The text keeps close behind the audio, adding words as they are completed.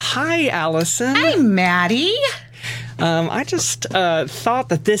Hi, Allison. Hi, Maddie. I just thought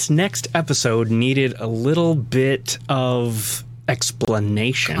that this next episode needed a little bit of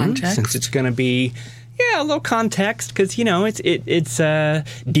explanation. Context? Since it's going to be, a little context, because, it's a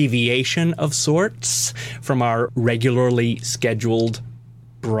deviation of sorts from our regularly scheduled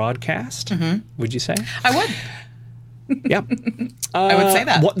broadcast, would you say? I would. Yeah. I would say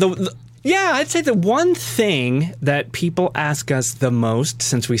that. I'd say the one thing that people ask us the most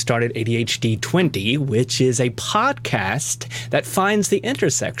since we started ADHd20, which is a podcast that finds the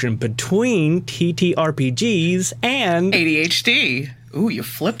intersection between TTRPGs and ADHD. Ooh, you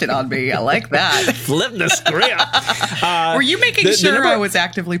flipped it on me. I like that. Flip the script. Were you making sure I was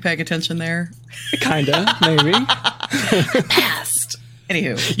actively paying attention there? Kinda, maybe. Passed.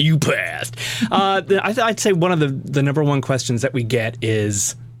 Anywho. You passed. I'd say one of the number one questions that we get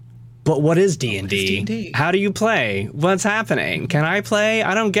is, but what is D&D? How do you play? What's happening? Can I play?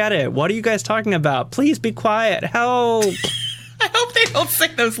 I don't get it. What are you guys talking about? Please be quiet. Help. I hope they don't sing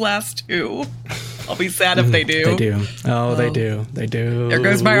those last two. I'll be sad if they do. They do. Oh, they do. They do. There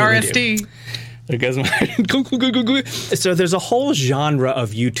goes my RSD. There goes my... So there's a whole genre of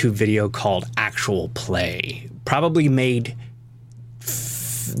YouTube video called actual play, probably made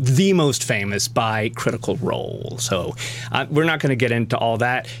the most famous by Critical Role. So we're not going to get into all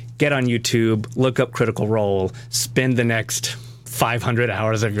that. Get on YouTube, look up Critical Role, spend the next 500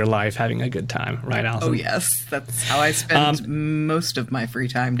 hours of your life having a good time. Right, Allison? Oh, yes. That's how I spend most of my free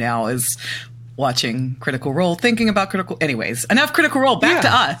time now, is watching Critical Role, thinking about Critical... Anyways, enough Critical Role. Back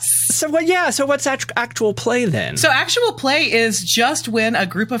to us. So what's actual play then? So actual play is just when a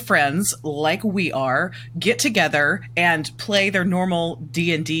group of friends, like we are, get together and play their normal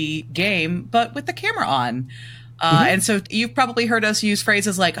D&D game, but with the camera on. And so you've probably heard us use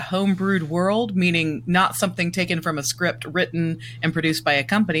phrases like homebrewed world, meaning not something taken from a script written and produced by a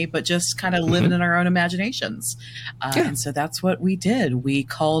company, but just kind of living in our own imaginations. And so that's what we did. We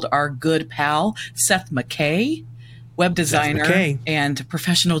called our good pal, Seth McKay, web designer and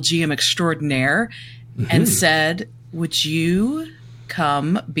professional GM extraordinaire, and said, would you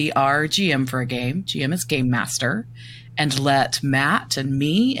come be our GM for a game? GM is Game Master. And let Matt and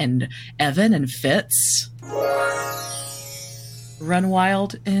me and Evan and Fitz run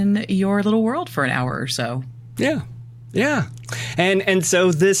wild in your little world for an hour or so. Yeah. And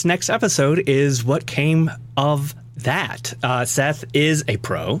so this next episode is what came of that. Seth is a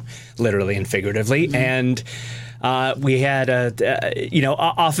pro, literally and figuratively, and we had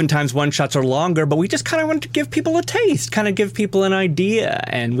oftentimes one shots are longer, but we just kind of wanted to give people a taste, kind of give people an idea,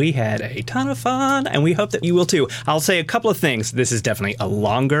 and we had a ton of fun, and we hope that you will too. I'll say a couple of things. This is definitely a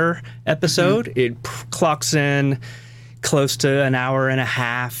longer episode. It clocks in close to an hour and a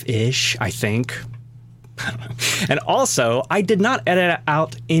half-ish, I think. I don't know. And also, I did not edit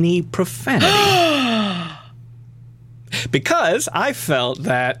out any profanity. Because I felt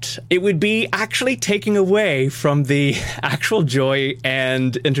that it would be actually taking away from the actual joy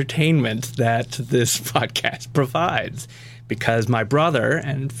and entertainment that this podcast provides. Because my brother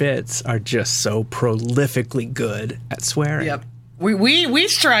and Fitz are just so prolifically good at swearing. Yep. We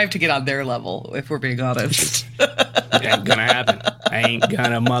strive to get on their level, if we're being honest. It ain't gonna happen. Ain't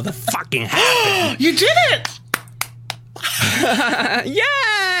gonna motherfucking happen. You did it!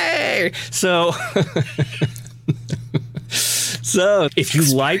 Yay! So if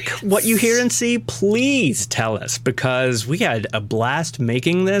you like what you hear and see, please tell us, because we had a blast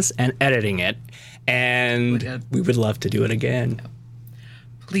making this and editing it, and we would love to do it again.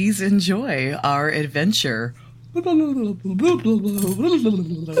 Please enjoy our adventure. I mean,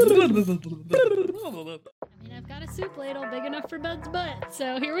 I've got a soup ladle big enough for Bud's butt,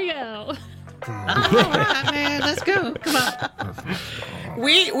 so here we go. All right, man, let's go. Come on.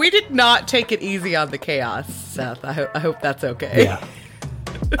 We did not take it easy on the chaos, Seth. I hope that's okay. Yeah,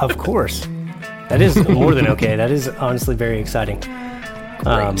 of course. That is more than okay. That is honestly very exciting.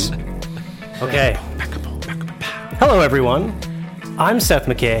 Okay. Hello, everyone. I'm Seth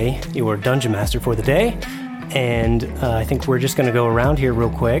McKay, your Dungeon Master for the day. And I think we're just going to go around here real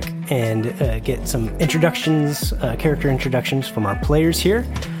quick and get some introductions, character introductions from our players here.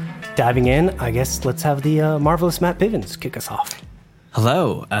 Diving in, I guess let's have the marvelous Matt Bivens kick us off.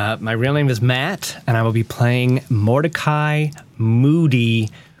 Hello, my real name is Matt, and I will be playing Mordecai Moody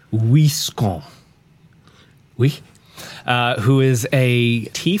Wiscon, who is a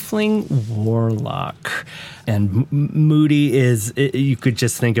tiefling warlock. And Moody is, you could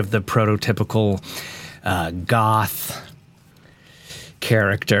just think of the prototypical goth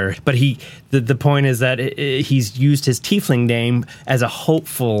character, but the point is that he's used his tiefling name as a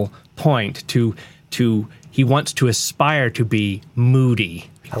hopeful point to he wants to aspire to be moody,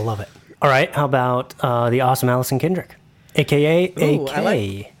 I love it. All right, how about the awesome Allison Kendrick, a.k.a. Ooh,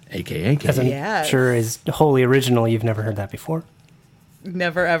 AK? AKA. As I'm Yes. sure is wholly original. You've never heard that before.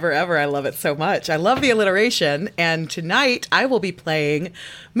 Never, ever, ever. I love it so much. I love the alliteration. And tonight I will be playing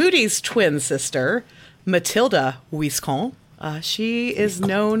Moody's twin sister, Mathilda Wiscon. She is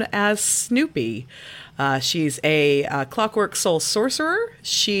known as Snoopy. She's a clockwork soul sorcerer.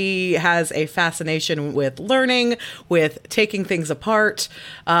 She has a fascination with learning, with taking things apart.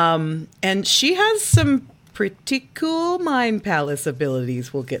 And she has some pretty cool mind palace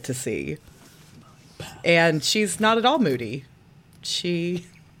abilities we'll get to see. And she's not at all moody. She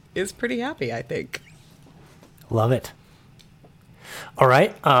is pretty happy, I think. Love it. All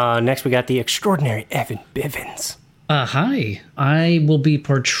right, next we got the extraordinary Evan Bivens. Hi, I will be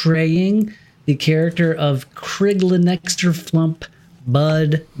portraying the character of Kriglin Flump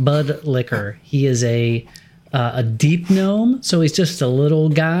Bud Liquor. He is a deep gnome, so he's just a little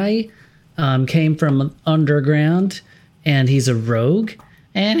guy. Came from underground, and he's a rogue,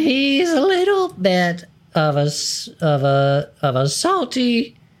 and he's a little bit of a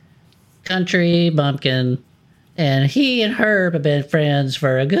salty country bumpkin, and he and Herb have been friends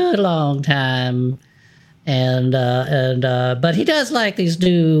for a good long time. But he does like these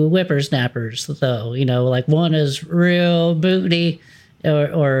new whippersnappers, though. You know, like one is real booty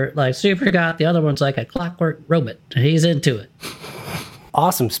or like super goth. The other one's like a clockwork robot. He's into it.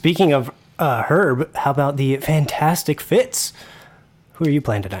 Awesome. Speaking of Herb, how about the fantastic Fitz? Who are you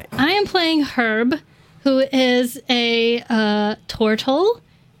playing tonight? I am playing Herb, who is a turtle,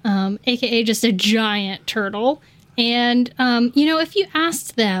 aka just a giant turtle. And, if you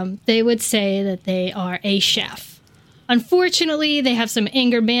asked them, they would say that they are a chef. Unfortunately, they have some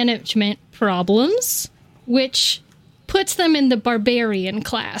anger management problems, which puts them in the barbarian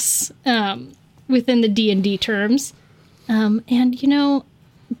class within the D&D terms.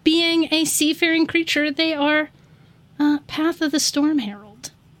 Being a seafaring creature, they are Path of the Storm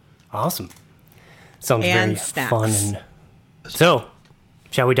Herald. Awesome. Sounds And very snacks. fun. So,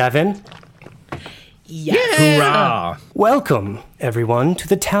 shall we dive in? Yes. Hoorah! Welcome, everyone, to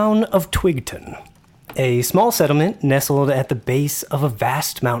the town of Twigton, a small settlement nestled at the base of a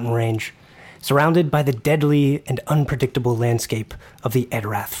vast mountain range, surrounded by the deadly and unpredictable landscape of the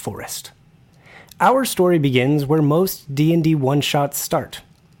Edrath Forest. Our story begins where most D&D one-shots start,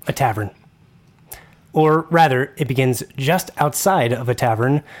 a tavern. Or rather, it begins just outside of a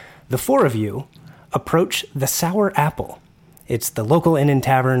tavern. The four of you approach the Sour Apple. It's the local inn and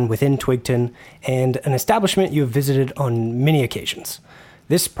tavern within Twigton, and an establishment you have visited on many occasions.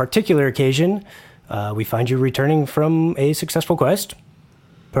 This particular occasion, we find you returning from a successful quest,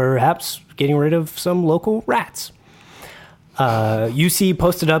 perhaps getting rid of some local rats. You see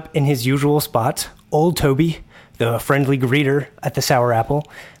posted up in his usual spot, Old Toby, the friendly greeter at the Sour Apple,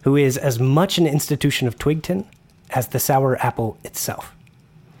 who is as much an institution of Twigton as the Sour Apple itself.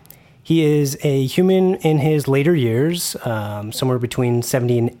 He is a human in his later years, somewhere between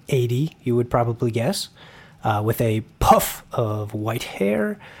 70 and 80, you would probably guess, with a puff of white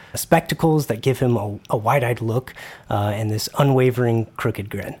hair, spectacles that give him a wide-eyed look, and this unwavering crooked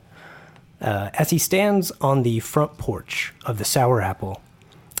grin. As he stands on the front porch of the Sour Apple,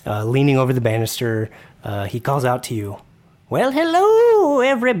 leaning over the banister, he calls out to you, "Well, hello,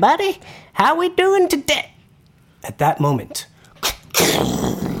 everybody. How we doing today?" At that moment,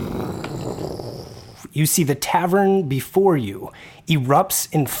 you see the tavern before you erupts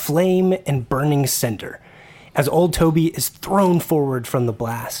in flame and burning cinder as Old Toby is thrown forward from the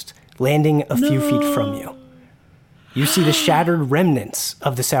blast, landing a few feet from you. You see the shattered remnants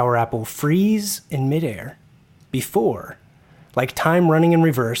of the Sour Apple freeze in midair before, like time running in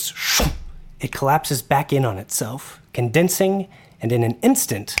reverse, it collapses back in on itself, condensing, and in an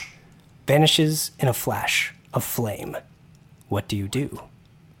instant, vanishes in a flash of flame. What do you do?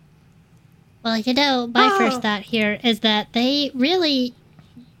 Well, my first thought here is that this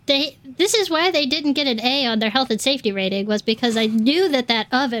is why they didn't get an A on their health and safety rating, was because I knew that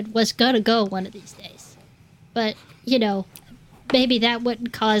oven was gonna go one of these days. But, maybe that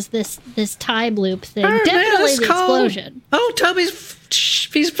wouldn't cause this time loop thing. Definitely the explosion. Oh,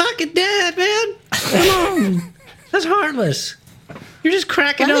 he's fucking dead, man. Come on. That's harmless. You're just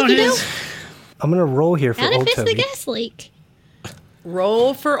cracking on his... I'm going to roll here for Gotta Old fix the Toby. gas leak.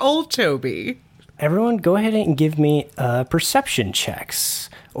 Roll for Old Toby. Everyone, go ahead and give me perception checks.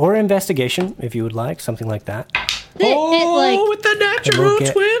 Or investigation, if you would like, something like that. With the natural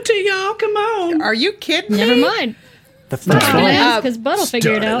 20, y'all, come on. Are you kidding Never me? mind. The first one. Because Bud will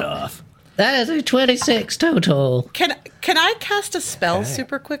figure it out. That is a 26 total. Can I cast a spell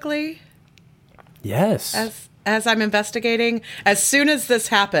super quickly? Yes. as I'm investigating. As soon as this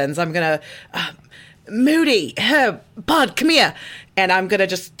happens, I'm going to, Moody, Bud, come here. And I'm going to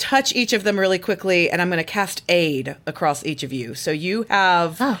just touch each of them really quickly, and I'm going to cast Aid across each of you. So you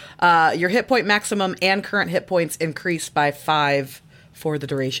have your hit point maximum and current hit points increased by 5 for the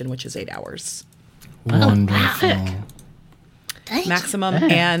duration, which is 8 hours. Wonderful.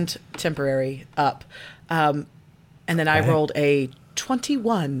 Maximum and temporary up. And then I rolled a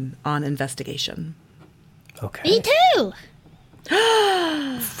 21 on investigation. Okay. Me too.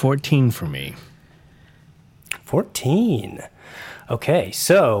 14 for me. 14. Okay,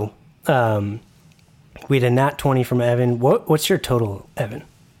 so we had a nat 20 from Evan. What's your total, Evan?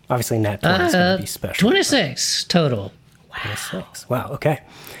 Obviously, nat 20 is going to be special. 26 total. Wow. 26. Wow, okay.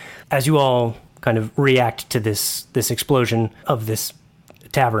 As you all kind of react to this explosion of this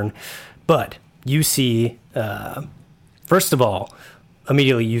tavern, Bud, you see, first of all,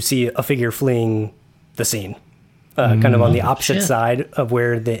 immediately you see a figure fleeing the scene, kind of on the opposite side of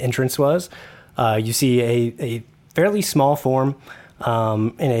where the entrance was. You see a fairly small form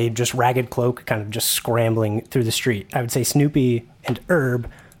in a just ragged cloak, kind of just scrambling through the street. I would say Snoopy and Herb,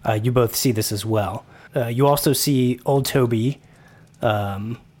 you both see this as well. You also see old Toby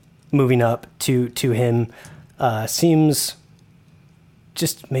moving up to him. Seems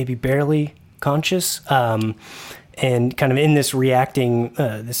just maybe barely conscious. And kind of in this reacting,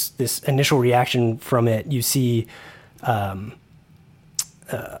 this initial reaction from it, you see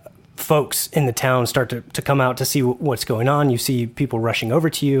folks in the town start to come out to see what's going on. You see people rushing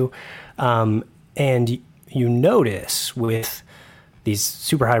over to you. And you notice with these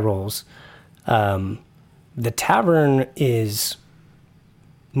super high rolls, the tavern is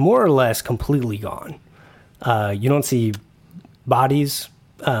more or less completely gone. You don't see bodies.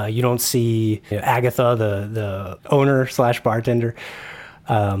 You don't see Agatha, the owner / bartender,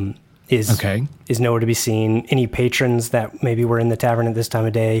 is nowhere to be seen. Any patrons that maybe were in the tavern at this time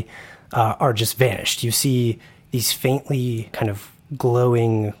of day are just vanished. You see these faintly kind of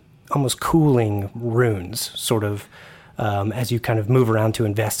glowing, almost cooling runes, sort of, as you kind of move around to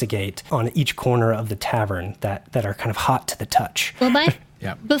investigate on each corner of the tavern that are kind of hot to the touch. Well,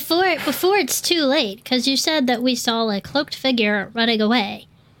 Yeah. before it's too late, because you said that we saw a cloaked figure running away,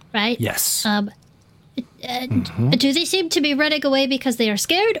 right? Yes. Do they seem to be running away because they are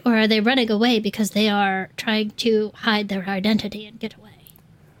scared, or are they running away because they are trying to hide their identity and get away?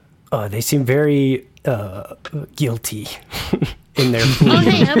 They seem very guilty in their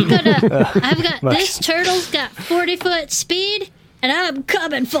Okay, I've got this turtle's got 40-foot speed, and I'm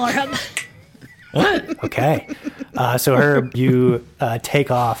coming for him. Okay. So Herb, you take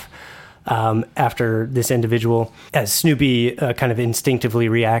off after this individual as Snoopy kind of instinctively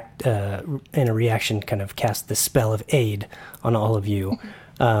in a reaction kind of cast the spell of aid on all of you.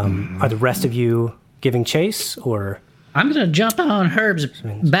 Are the rest of you giving chase, or? I'm going to jump on Herb's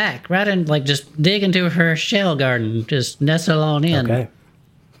back, right and just dig into her shell garden, just nestle on in.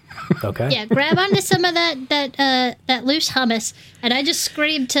 Okay. Yeah, grab onto some of that loose hummus, and I just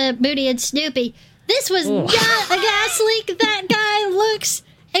screamed to Moody and Snoopy, "This was not a gas leak. That guy looks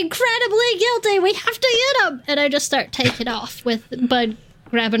incredibly guilty. We have to get him." And I just start taking off with Bud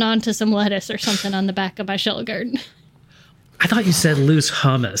grabbing onto some lettuce or something on the back of my shell garden. I thought you said loose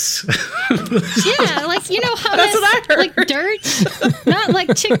hummus. Yeah, hummus. That's what I heard. Like dirt. Not like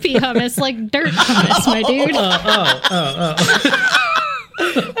chickpea hummus, like dirt hummus, my dude.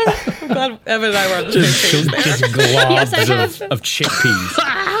 I'm glad Evan and I were on the same page there. Just globs Yes, of chickpeas.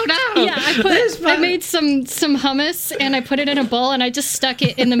 Oh no! Yeah, I made some hummus and I put it in a bowl and I just stuck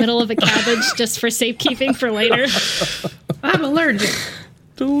it in the middle of a cabbage just for safekeeping for later. I'm allergic.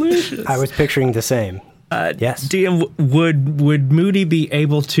 Delicious. I was picturing the same. Yes. DM, would Moody be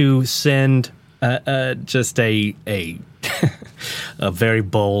able to send just a a very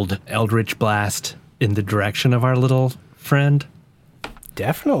bold eldritch blast in the direction of our little friend?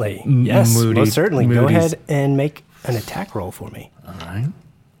 Definitely. Yes, most certainly. Moody's. Go ahead and make an attack roll for me. All right.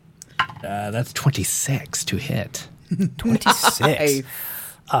 That's 26 to hit. 26.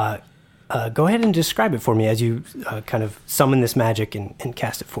 Go ahead and describe it for me as you kind of summon this magic and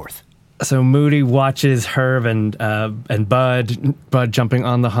cast it forth. So Moody watches Herb and Bud jumping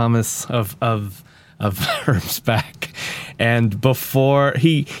on the hummus of Herb's back, and before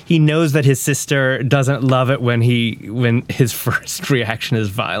he knows that his sister doesn't love it when his first reaction is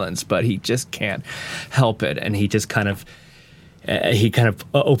violence, but he just can't help it, and he just kind of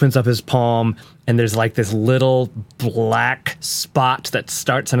opens up his palm, and there's like this little black spot that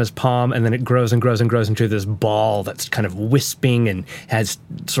starts on his palm, and then it grows and grows and grows into this ball that's kind of wisping and has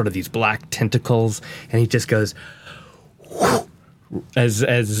sort of these black tentacles, and he just goes, as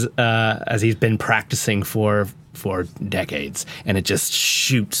he's been practicing for decades, and it just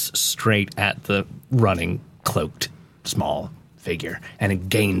shoots straight at the running cloaked small figure, and it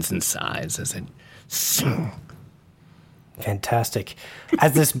gains in size as it. Fantastic.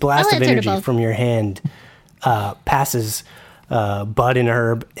 As this blast of energy from your hand passes Bud and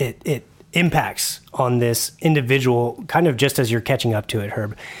Herb, it impacts on this individual kind of just as you're catching up to it,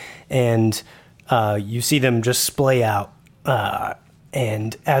 Herb. And you see them just splay out.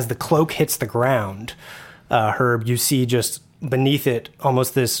 And as the cloak hits the ground, Herb, you see just beneath it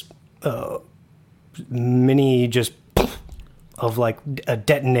almost this mini just of like a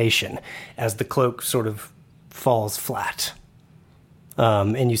detonation as the cloak sort of falls flat.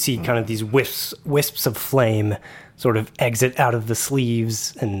 And you see kind of these wisps of flame sort of exit out of the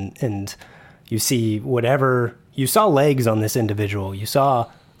sleeves, and you see whatever you saw legs on this individual. You saw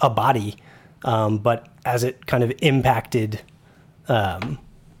a body, but as it kind of impacted, I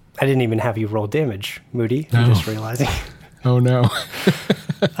didn't even have you roll damage, Moody. I'm just realizing. Oh no.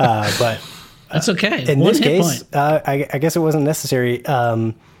 But that's okay. In this case, I guess it wasn't necessary.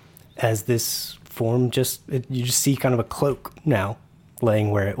 As this form you just see kind of a cloak now laying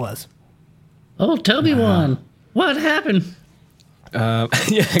where it was. Oh, Toby won. What happened? Yeah,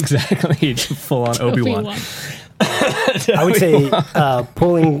 exactly. Full on Obi-Wan. I would say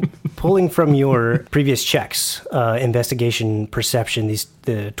pulling from your previous checks, investigation, perception,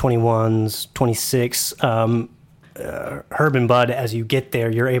 the 21s, 26, Herb and Bud, as you get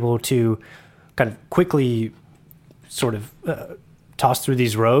there, you're able to kind of quickly sort of toss through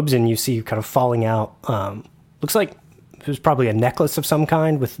these robes, and you see kind of falling out. Looks like it was probably a necklace of some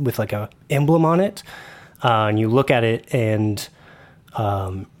kind with like a emblem on it. And you look at it, and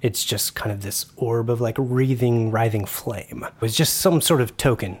it's just kind of this orb of like writhing flame. It was just some sort of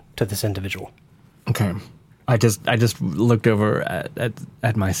token to this individual. Okay. I just looked over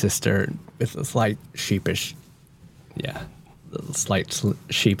at my sister with a slight sheepish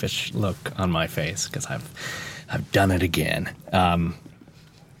look on my face because I've done it again. So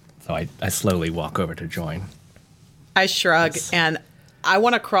I slowly walk over to join. I shrug, and I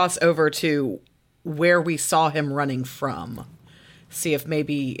want to cross over to where we saw him running from. See if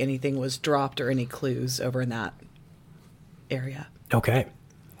maybe anything was dropped or any clues over in that area. Okay.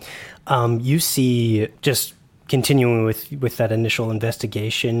 You see, just continuing with that initial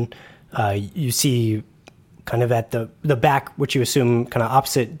investigation, you see kind of at the back, which you assume kind of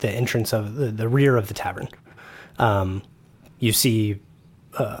opposite the entrance of the rear of the tavern. You see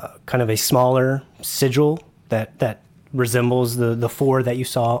kind of a smaller sigil that resembles the four that you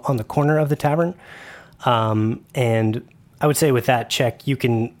saw on the corner of the tavern. And I would say with that check, you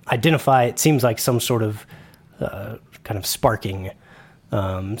can identify, it seems like some sort of kind of sparking,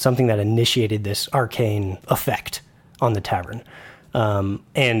 something that initiated this arcane effect on the tavern.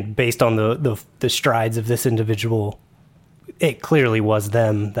 And based on the strides of this individual, it clearly was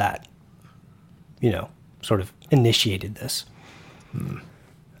them that, sort of initiated this.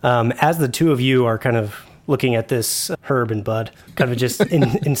 As the two of you are kind of looking at this, Herb and Bud, kind of just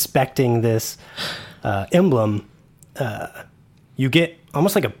inspecting this emblem, you get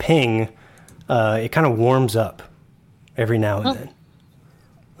almost like a ping. It kind of warms up every now and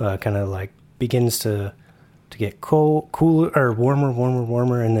then. Kind of like begins to get cooler or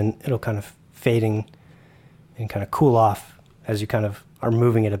warmer, and then it'll kind of fading and kind of cool off as you kind of are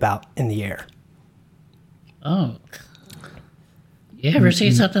moving it about in the air. Oh. You ever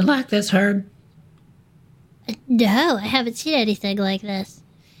seen something like this, Herb? No, I haven't seen anything like this.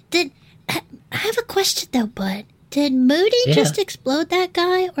 I have a question though, Bud. Did Moody just explode that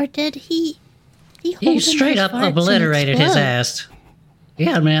guy, or did he hold He straight up obliterated his ass.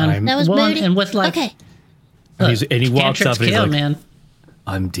 Yeah, man. That was Moody? And with like... Okay. And he walks up and he's like, man.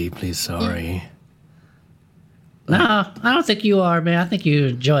 I'm deeply sorry. No, I don't think you are, man. I think you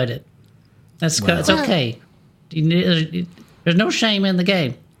enjoyed it. It's okay. There's no shame in the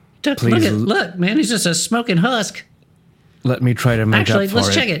game. Look, man, he's just a smoking husk. Let me try to make up for it. Actually,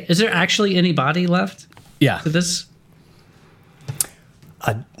 let's check it. Is there actually any body left? Yeah. To this?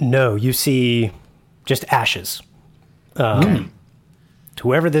 No, you see just ashes.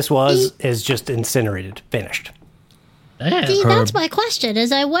 Whoever this was is just incinerated, finished. See, that's my question,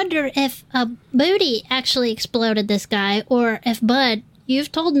 is I wonder if Moody actually exploded this guy, or if Bud,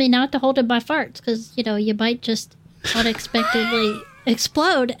 you've told me not to hold in my farts, because, you might just unexpectedly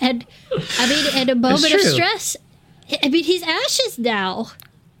explode, and, in a moment of stress, he's ashes now.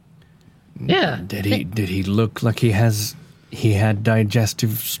 Yeah. Did he look like he had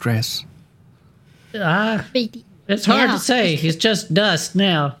digestive stress? It's hard to say. He's just dust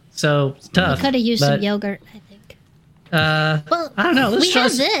now, so it's tough. He could have used some yogurt, I think. Well, I don't know. Let's we try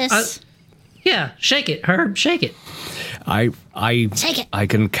have this. Yeah, shake it, Herb. Shake it. I Take it. I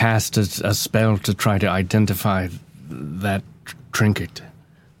can cast a spell to try to identify that trinket.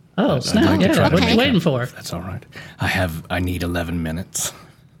 Oh, snap. like to Yeah, try to what are you make waiting it. for? That's all right. I need 11 minutes.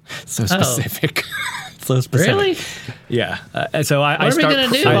 So specific. So specific. Really? Yeah. And so I What are we start. gonna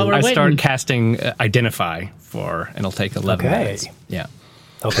do while we're I start waiting? casting identify and it'll take 11 Okay. minutes. Yeah.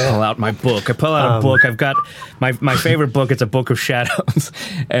 Okay. Pull out my book. I pull out a book. I've got my favorite book. It's a book of shadows,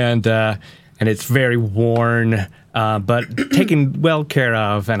 and it's very worn, but taken well care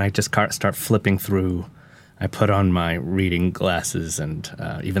of. And I just start flipping through. I put on my reading glasses, and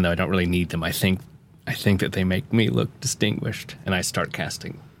even though I don't really need them, I think that they make me look distinguished. And I start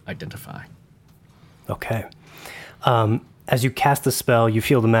casting identify. Okay. As you cast the spell, you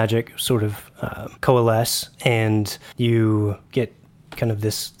feel the magic sort of coalesce, and you get kind of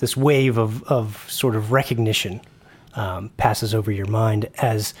this wave of sort of recognition passes over your mind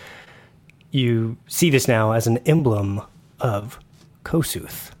as you see this now as an emblem of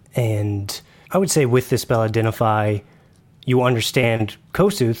Kosuth. And I would say with this spell Identify, you understand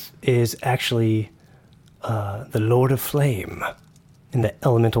Kosuth is actually the Lord of Flame in the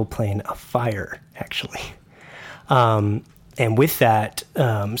elemental plane of fire, actually. And with that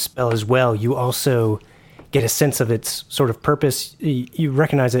spell as well, you also get a sense of its sort of purpose. You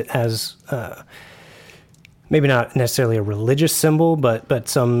recognize it as maybe not necessarily a religious symbol, but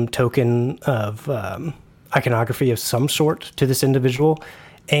some token of iconography of some sort to this individual.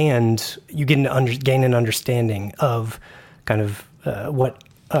 And you gain an understanding of kind of what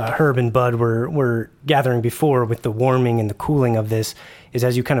Herb and Bud were gathering before with the warming and the cooling of this, is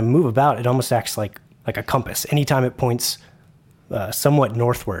as you kind of move about, it almost acts like a compass. Anytime it points somewhat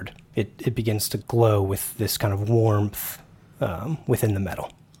northward, it begins to glow with this kind of warmth within the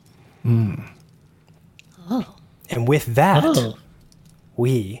metal. Oh. And with that, Oh.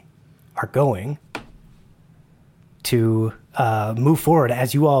 we are going to move forward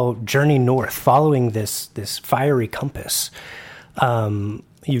as you all journey north, following this fiery compass.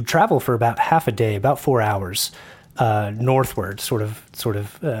 You travel for about half a day, about 4 hours northward, sort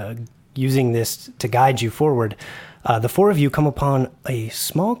of using this to guide you forward. The four of you come upon a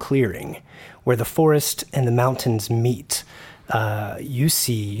small clearing where the forest and the mountains meet. You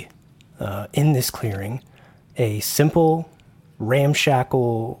see in this clearing a simple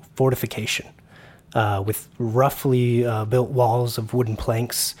ramshackle fortification with roughly built walls of wooden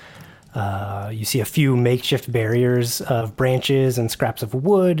planks. You see a few makeshift barriers of branches and scraps of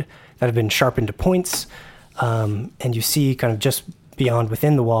wood that have been sharpened to points. And you see kind of just beyond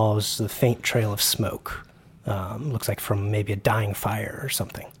within the walls the faint trail of smoke. Looks like from maybe a dying fire or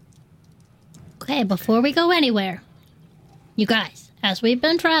something. Okay, before we go anywhere, you guys, as we've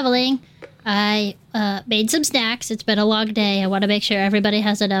been traveling, I made some snacks. It's been a long day. I want to make sure everybody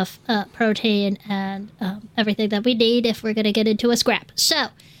has enough protein and everything that we need if we're going to get into a scrap. So,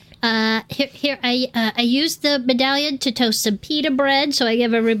 here I used the medallion to toast some pita bread, so I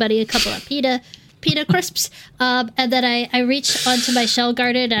give everybody a couple of pita crisps, and then I reach onto my shell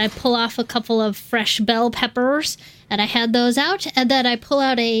garden and I pull off a couple of fresh bell peppers, and I hand those out, and then I pull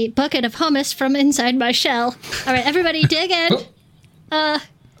out a bucket of hummus from inside my shell. All right, everybody dig in.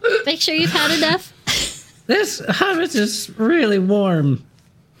 Make sure you've had enough. This hummus is really warm.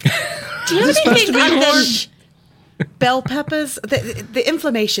 Do you have anything be other than warm? bell peppers? The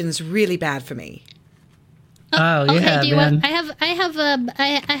inflammation's really bad for me. Oh Okay, yeah, do you man. want?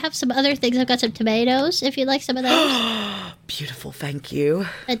 I have some other things. I've got some tomatoes. If you'd like some of those, Beautiful, thank you.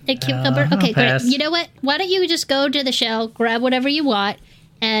 a cucumber. Okay, I'll great. pass. You know what? Why don't you just go to the shell, grab whatever you want,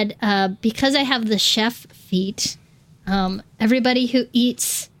 and because I have the chef feat, everybody who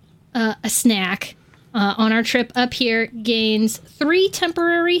eats a snack on our trip up here gains 3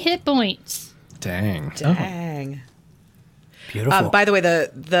 temporary hit points. Dang. Dang. Beautiful. By the way,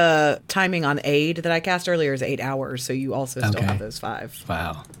 the timing on aid that I cast earlier is 8 hours, so you also still Okay. have those 5.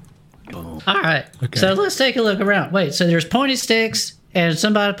 Wow. Boom. All right. Okay. So let's take a look around. Wait, so there's pointy sticks and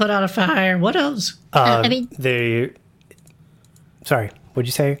somebody put out a fire. What else? I mean, Sorry, what'd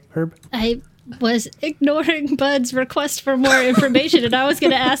you say, Herb? I was ignoring Bud's request for more information, and I was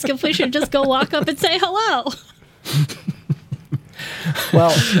going to ask if we should just go walk up and say hello.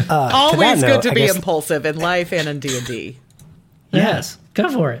 Well, Always that good note, to I be guess- impulsive in life and in D&D. Yes. Go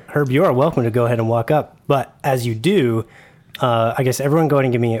for it. Herb, you are welcome to go ahead and walk up. But as you do, I guess everyone go ahead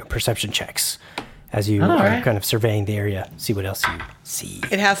and give me perception checks as you All are right. kind of surveying the area, see what else you see.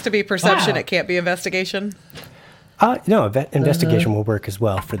 It has to be perception. Wow. It can't be investigation. No, investigation will work as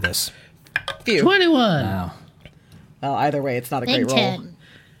well for this. Phew. 21. Wow. Well, either way, it's not a Big great roll.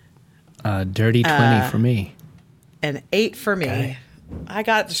 10. Dirty 20 for me. An 8 for me. Okay. I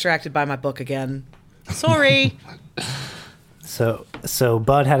got distracted by my book again. Sorry. So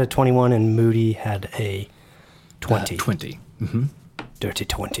Bud had a 21 and Moody had a 20. 20. Dirty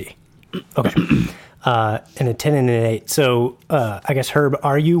 20. Okay. And a 10 and an 8. So I guess, Herb,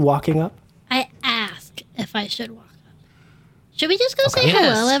 are you walking up? I ask if I should walk up. Should we just go say Yes.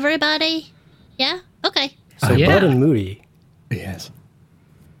 hello, everybody? Yeah? Okay. So yeah. Bud and Moody. Yes.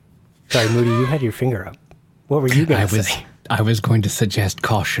 Sorry, Moody, you had your finger up. What were you going to say? I was going to suggest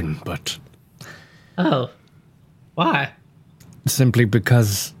caution, but Oh. Why? simply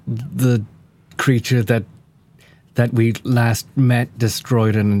because the creature that we last met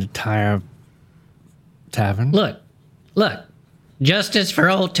destroyed an entire tavern. Look. Justice for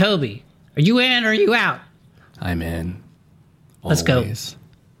old Toby. Are you in or are you out? I'm in. Let's go. Always.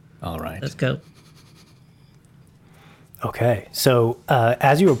 All right. Let's go. Okay. So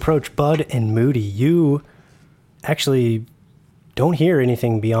as you approach Bud and Moody, you actually don't hear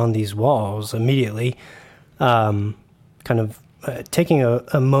anything beyond these walls immediately. Kind of taking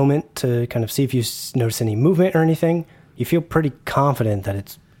a moment to kind of see if you notice any movement or anything. You feel pretty confident that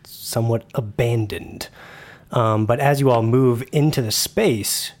it's somewhat abandoned. But as you all move into the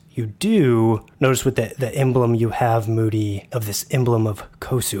space, you do notice with the emblem you have, Moody, of this emblem of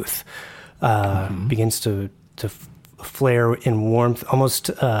Kosuth, begins to flare in warmth, almost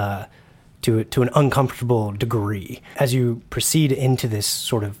to an uncomfortable degree. As you proceed into this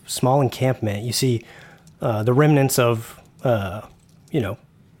sort of small encampment, you see the remnants of, a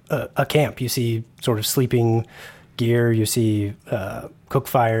camp. You see sort of sleeping gear, you see cook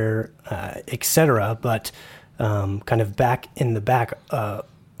fire, etc. But kind of back in the back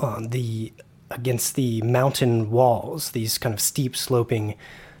against the mountain walls, these kind of steep sloping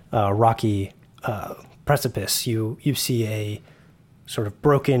rocky precipice, you see a sort of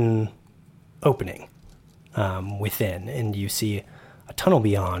broken opening within, and you see a tunnel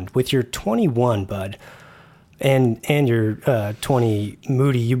beyond. With your 21, Bud, and your 20,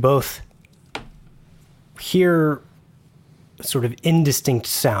 Moody, you both hear sort of indistinct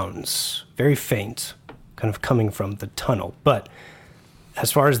sounds, very faint, kind of coming from the tunnel. But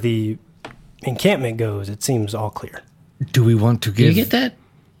as far as the encampment goes, it seems all clear. Do we want to Do give you get that?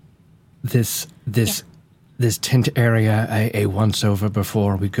 this tent area a once over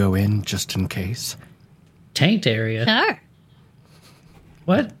before we go in, just in case? Taint area. Sure.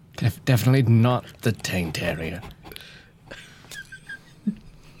 What? Definitely not the taint area.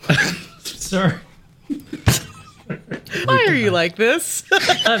 Sorry. Why are you like this?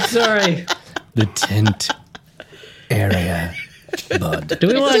 I'm sorry. The tent area, Bud. Do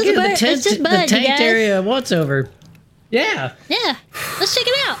we want to just get the Bud. tent, It's just the Bud, you taint guys. area once over? Yeah. Yeah. Let's check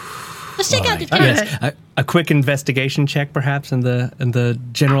it out. Let's check out the All tent. right. Yes, a quick investigation check, perhaps, in the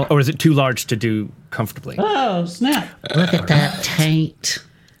general, or is it too large to do comfortably? Oh, snap. Look at that taint.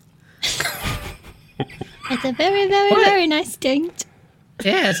 It's a very, very, What? very nice tent.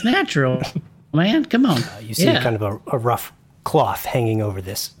 Yeah, it's natural. Man, come on. You see kind of a rough cloth hanging over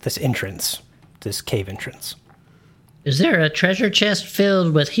this entrance, this cave entrance. Is there a treasure chest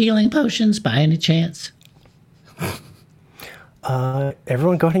filled with healing potions by any chance?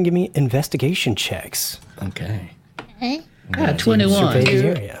 Everyone go ahead and give me investigation checks. Okay. Eh? 21. Survey the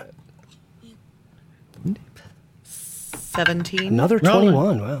area. 17. Another Rolling.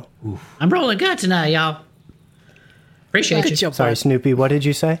 21, wow. I'm rolling good tonight, y'all. Appreciate Good you. job, Sorry, Bud. Snoopy, what did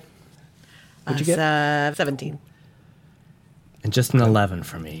you say? What'd you get? 17. And just an 11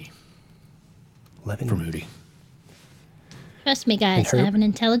 for me, 11. for Moody. Trust me, guys. I Herb? have an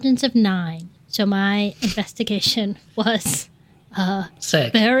intelligence of 9. So my investigation was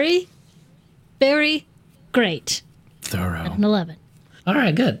Sick. very, very great. Thorough. An 11. All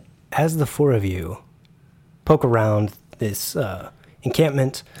right, good. As the four of you poke around this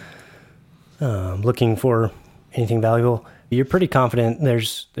encampment, looking for anything valuable, you're pretty confident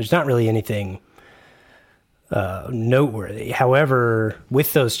there's not really anything noteworthy. However,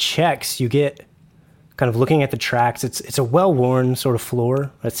 with those checks, you get kind of looking at the tracks. It's a well-worn sort of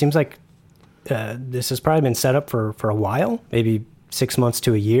floor. It seems like this has probably been set up for a while, maybe 6 months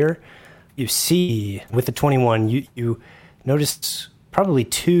to a year. You see, with the 21, you noticed probably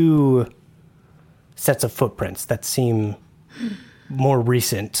 2 sets of footprints that seem more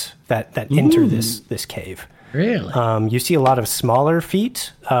recent that enter this cave. Really? You see a lot of smaller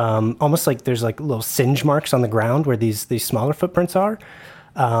feet, almost like there's like little singe marks on the ground where these smaller footprints are.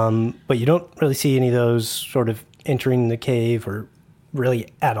 But you don't really see any of those sort of entering the cave or really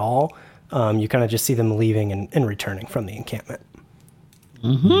at all. You kind of just see them leaving and returning from the encampment.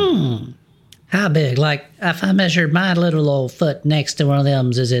 How big? Like, if I measured my little old foot next to one of them,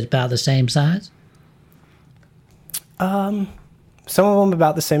 is it about the same size? Some of them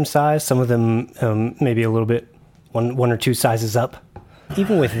about the same size. Some of them maybe a little bit, one or two sizes up.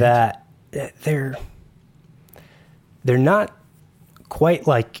 Even with that, they're not quite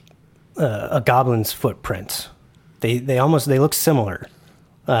like a goblin's footprint. They look similar,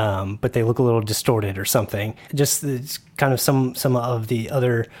 but they look a little distorted or something. Just it's kind of some of the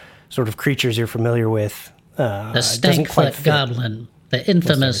other sort of creatures you're familiar with. The stank foot goblin, the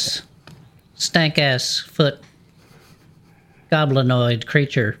infamous stank ass foot goblinoid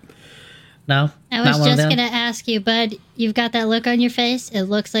creature. No? I was just going to ask you, bud, you've got that look on your face. It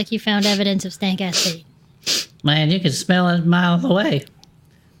looks like you found evidence of stank ass feet. Man, you can smell it a mile away.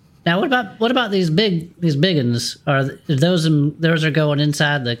 Now, what about these big uns? Are those are going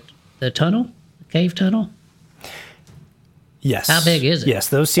inside the tunnel, the cave tunnel? Yes. How big is it? Yes,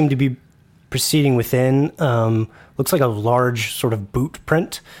 those seem to be proceeding within. Looks like a large sort of boot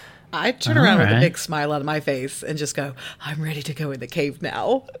print. I turn around with a big smile on my face and just go, I'm ready to go in the cave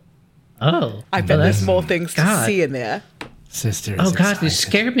now. Oh. I bet there's more things to see in there. Sister. Oh, God, you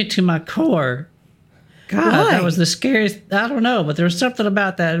scared me to my core. God, that was the scariest. I don't know, but there was something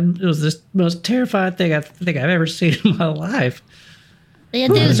about that. It was the most terrifying thing I think I've ever seen in my life. The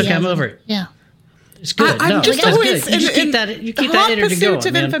enthusiasm. Come over it. Yeah. It's good. I'm just always good. You keep that energy going, pursuit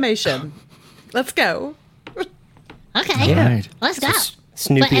of information. Let's go. Okay. Yeah. Right. Let's go.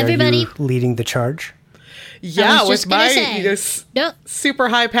 Snoopy, everybody, are you leading the charge? Yeah, with my super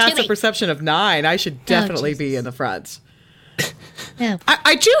high passive Snoopy. perception of 9, I should definitely be in the front. No.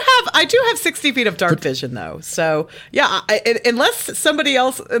 I do have 60 feet of dark vision though, so yeah. Unless somebody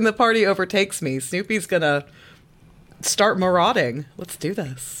else in the party overtakes me, Snoopy's gonna start marauding. Let's do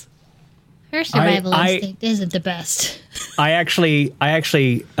this. Her survival instinct isn't the best. I have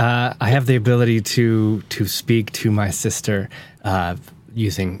the ability to speak to my sister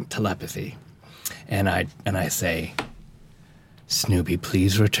using telepathy, and I say, Snoopy,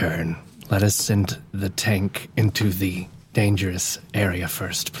 please return. Let us send the tank into the dangerous area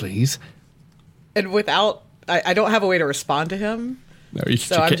first, please. And without, I don't have a way to respond to him. No,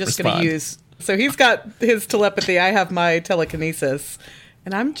 so I'm just going to use. So he's got his telepathy. I have my telekinesis,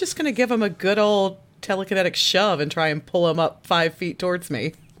 and I'm just going to give him a good old telekinetic shove and try and pull him up 5 feet towards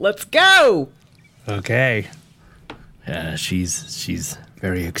me. Let's go. Okay. She's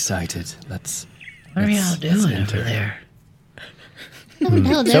very excited. What are y'all doing over there? Oh,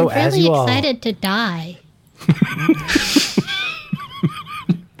 no, they're really excited to die.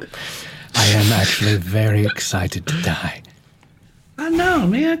 I am actually very excited to die. I know,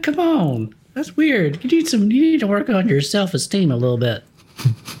 man. Come on. That's weird. You need to work on your self-esteem a little bit.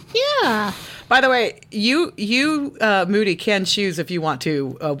 Yeah. By the way, you Moody can choose if you want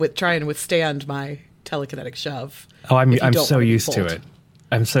to try and withstand my telekinetic shove. Oh, I'm so used to it.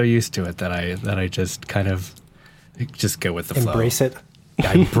 I'm so used to it that I just kind of just go with the flow. Embrace it.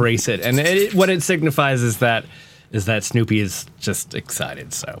 I embrace it, and what it signifies is that Snoopy is just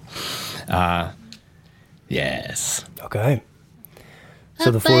excited. So, yes. Okay. So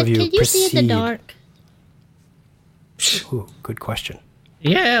the four of you can you proceed. see in the dark? Ooh, good question.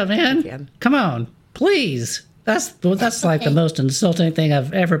 Yeah, man. Come on, please. That's like the most insulting thing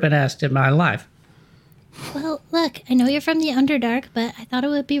I've ever been asked in my life. Well, look, I know you're from the Underdark, but I thought it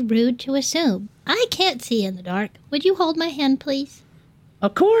would be rude to assume. I can't see in the dark. Would you hold my hand, please?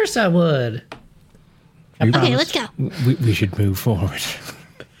 Of course I would. Okay, let's go. We should move forward.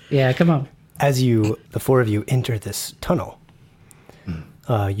 Yeah, come on. As the four of you enter this tunnel,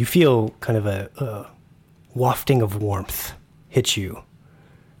 you feel kind of a wafting of warmth hit you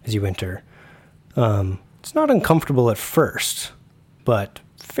as you enter. It's not uncomfortable at first, but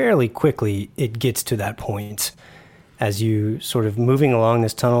fairly quickly it gets to that point as you sort of moving along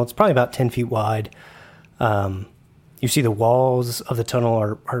this tunnel. It's probably about 10 feet wide. You see the walls of the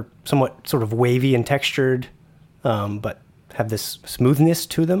tunnel are somewhat sort of wavy and textured, but have this smoothness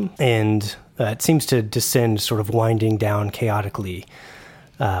to them. And it seems to descend sort of winding down chaotically.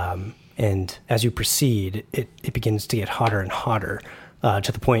 And as you proceed, it begins to get hotter and hotter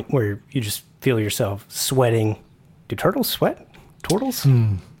to the point where you just feel yourself sweating. Do turtles sweat? Turtles?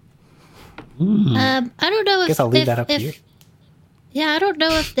 I don't know if... I guess I'll leave that up to you. Yeah, I don't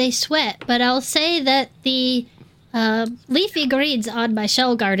know if they sweat, but I'll say that the leafy greens on my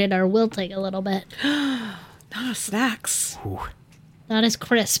shell garden are wilting a little bit. Not snacks. Ooh. Not as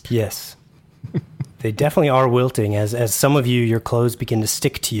crisp. Yes. They definitely are wilting as some of you, your clothes begin to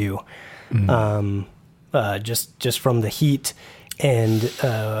stick to you just from the heat. And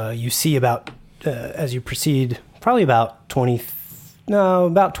you see as you proceed, probably about 20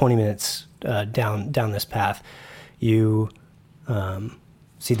 minutes down this path, you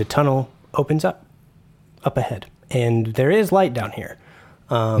see the tunnel opens up ahead. and there is light down here.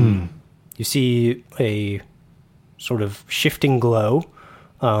 You see a sort of shifting glow,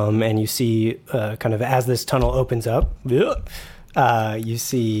 and you see kind of as this tunnel opens up, you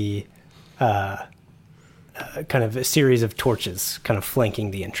see kind of a series of torches kind of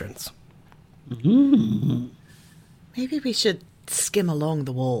flanking the entrance. Maybe we should skim along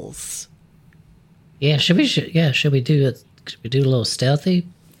the walls. Yeah, should we do a little stealthy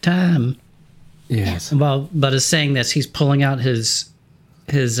time? Yes. While Bud is saying this, he's pulling out his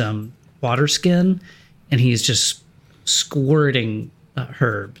water skin, and he's just squirting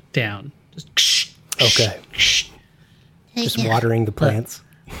herb down. Okay. Just watering the plants.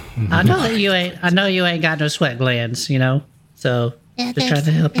 I know you ain't got no sweat glands, So Yeah, just thanks. trying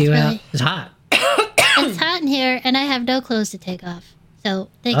to help That's you out. really- It's hot. It's hot in here, and I have no clothes to take off. So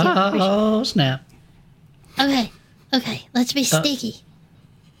thank you. Oh snap! Okay, let's be sneaky.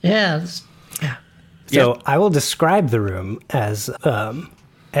 Yeah. So I will describe the room as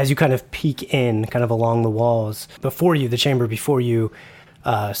you kind of peek in, kind of along the walls. Before you, the chamber before you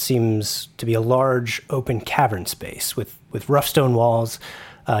seems to be a large open cavern space with rough stone walls.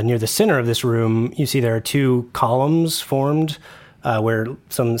 Near the center of this room, you see there are two columns formed where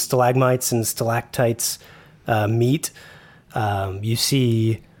some stalagmites and stalactites meet. You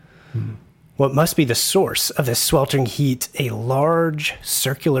see what must be the source of this sweltering heat, a large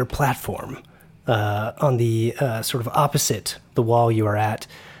circular platform on the sort of opposite the wall you are at,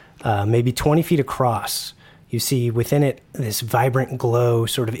 maybe 20 feet across. You see within it this vibrant glow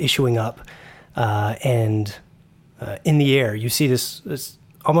sort of issuing up, and in the air you see this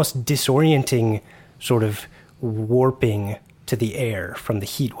almost disorienting sort of warping to the air from the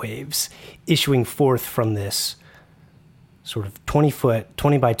heat waves issuing forth from this sort of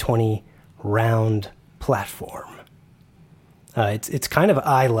 20 by 20 round platform. It's kind of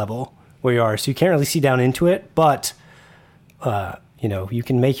eye level where you are, so you can't really see down into it, but you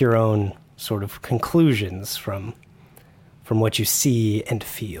can make your own sort of conclusions from what you see and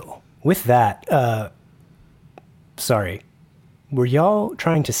feel. With that, sorry, were y'all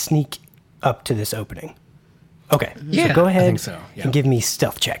trying to sneak up to this opening? Okay, Yeah, so go ahead I think so, yeah. and give me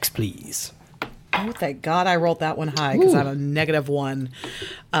stealth checks, please. Oh, thank God I rolled that one high because I'm a -1.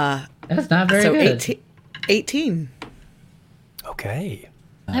 That's not very So good. 18. Okay,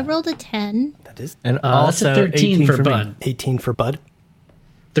 I rolled a 10. that is And That's a also 13 for me. Bud. 18 for Bud,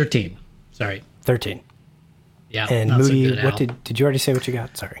 13. Sorry. 13. Yeah. And not so Moody, good, what Al. did you already say what you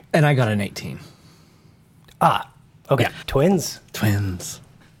got? Sorry. And I got an 18. Okay, Yeah. twins. Twins.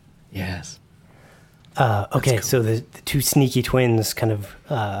 Yes. Okay, so the two sneaky twins kind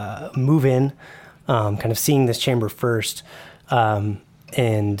of move in, kind of seeing this chamber first,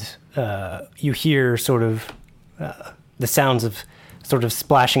 and you hear sort of the sounds of sort of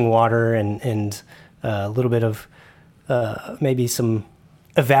splashing water and a little bit of maybe some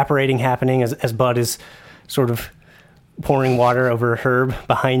evaporating happening as Bud is sort of pouring water over Herb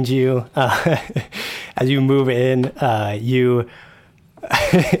behind you. As you move in, you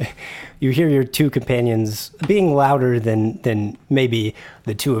hear your two companions being louder than maybe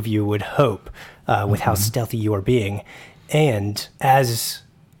the two of you would hope, with how stealthy you are being. And as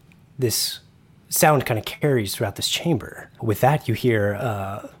this sound kind of carries throughout this chamber, with that you hear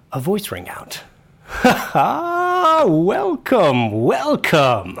a voice ring out. Ah,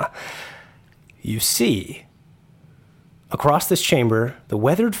 welcome. You see, across this chamber, the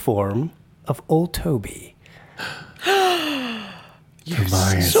weathered form of old Toby.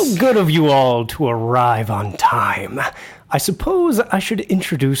 So good of you all to arrive on time. I suppose I should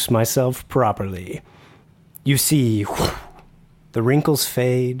introduce myself properly. You see, the wrinkles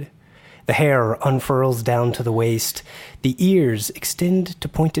fade, the hair unfurls down to the waist, the ears extend to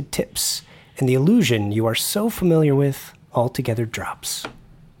pointed tips, and the illusion you are so familiar with altogether drops.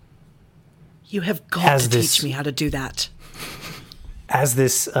 You have got As to this- teach me how to do that. As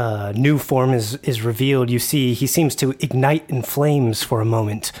this new form is revealed, you see he seems to ignite in flames for a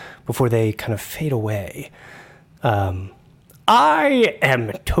moment before they kind of fade away. I am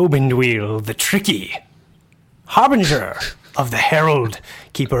Tobindwheel the Tricky, harbinger of the herald,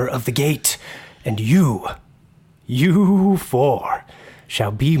 keeper of the gate, and you four,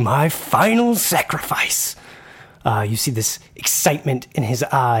 shall be my final sacrifice. You see this excitement in his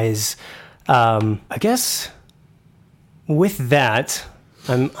eyes. I guess with that,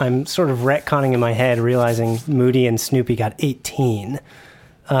 I'm sort of retconning in my head, realizing Moody and Snoopy got 18.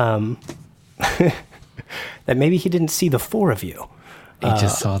 That maybe he didn't see the four of you. He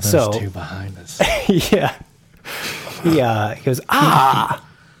just saw those so- two behind us. Yeah. He goes,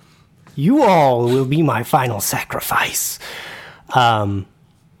 you all will be my final sacrifice. Do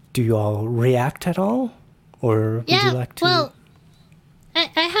you all react at all? Or would you like to? Well, I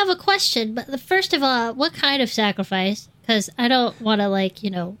have a question, but first of all, what kind of sacrifice? Because I don't want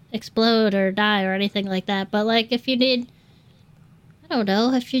to, explode or die or anything like that. But, if you need, I don't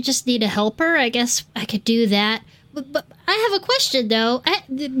know, if you just need a helper, I guess I could do that. But I have a question, though.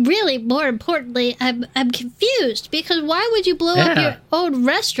 Really, more importantly, I'm confused. Because why would you blow up your own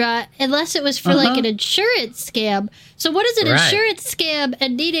restaurant unless it was for, an insurance scam? So what does an insurance scam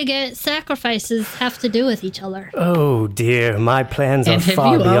and needing to sacrifices have to do with each other? Oh, dear. My plans are And have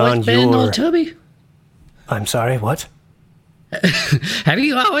far you always beyond been your... old Toby? I'm sorry, what? Have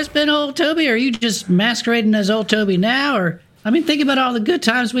you always been old Toby, or are you just masquerading as old Toby now? Or, think about all the good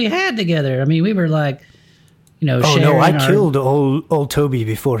times we had together. We were Oh, no, I killed old Toby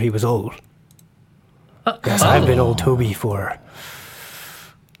before he was old. Yes, I've been old Toby for,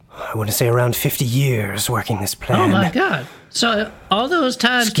 I want to say, around 50 years working this plan. Oh, my God. So all those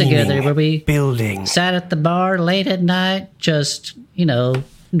times Scheming, together where we building, sat at the bar late at night, just,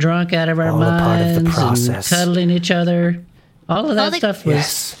 drunk out of our all a part of the minds and process. cuddling each other. All of that stuff was...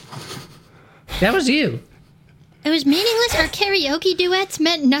 Yes. That was you. It was meaningless. Our karaoke duets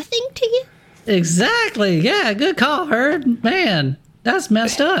meant nothing to you? Exactly. Yeah, good call, Herb. Man, that's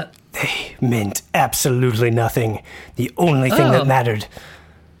messed up. They meant absolutely nothing. The only thing that mattered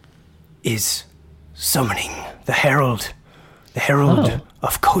is summoning the Herald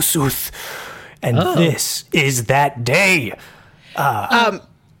of Kosuth. And this is that day.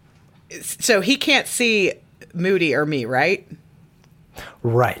 So he can't see Moody or me, right?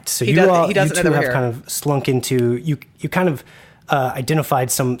 Right. So He you doesn't know two that we're have here. kind of slunk into, you kind of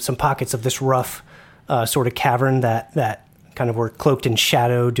identified some pockets of this rough sort of cavern that kind of were cloaked in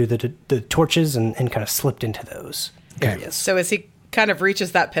shadow due to the torches and kind of slipped into those areas. So as he kind of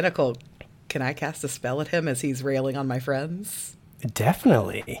reaches that pinnacle, can I cast a spell at him as he's railing on my friends?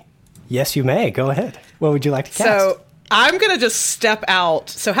 Definitely. Yes, you may. Go ahead. What would you like to cast? So I'm going to just step out.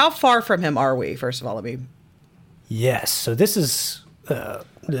 So how far from him are we, first of all? Yes. So this is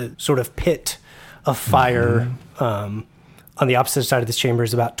the sort of pit of fire on the opposite side of this chamber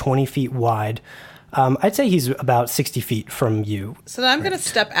is about 20 feet wide. I'd say he's about 60 feet from you. So then I'm going to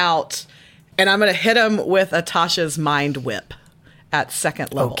step out, and I'm going to hit him with Atasha's Mind Whip at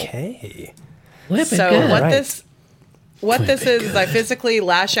second level. Okay. Whip it So good. what this is I physically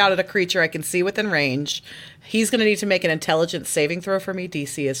lash out at a creature I can see within range. He's going to need to make an intelligence saving throw for me.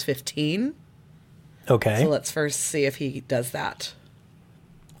 DC is 15. Okay. So let's first see if he does that.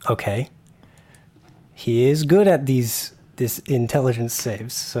 Okay. He is good at this intelligence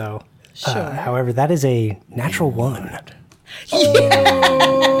saves. So, Sure. however, that is a natural 1.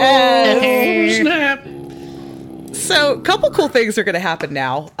 Snap. So a couple cool things are going to happen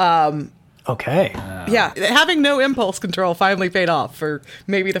now. Okay. Yeah, having no impulse control finally paid off for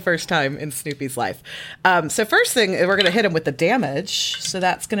maybe the first time in Snoopy's life. So first thing, we're going to hit him with the damage. So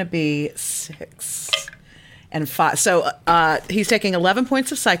that's going to be 6 and 5. So he's taking 11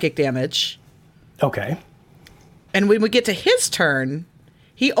 points of psychic damage. Okay. And when we get to his turn,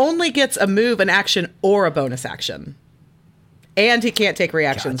 he only gets a move, an action, or a bonus action. And he can't take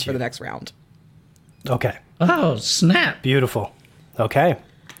reactions for the next round. Okay. Oh, snap. Beautiful. Okay.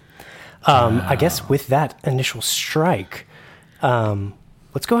 I guess with that initial strike,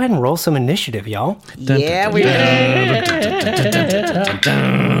 let's go ahead and roll some initiative, y'all. Yeah, we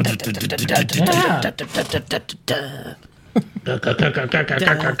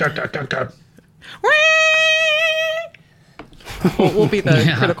We'll be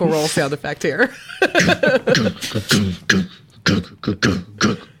the critical role sound effect here.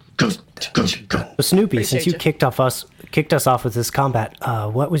 So Snoopy, since you kicked us off with this combat,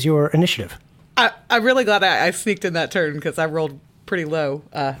 what was your initiative? I'm really glad I sneaked in that turn because I rolled pretty low,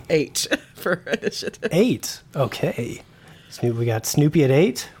 8 for initiative. 8. Okay. We got Snoopy at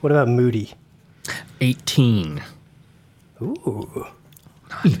 8. What about Moody? 18. Ooh.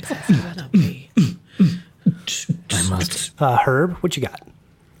 I must. Herb, what you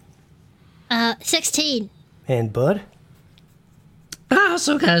got? 16. And Bud? I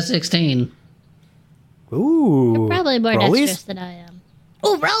also got 16. Ooh. Probably more Rollies? dexterous than I am.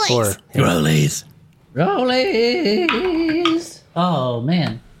 Oh, rollies! Rollies. Rollies. Oh,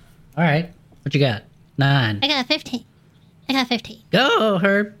 man. All right. What you got? 9. I got 15. Go,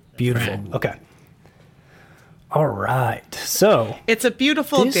 Herb. Beautiful. Okay. All right. So It's a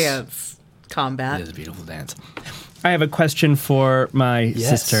beautiful This- dance combat. It is a beautiful dance. I have a question for my Yes.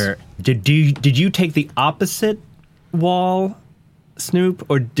 sister. Did you take the opposite wall, Snoop,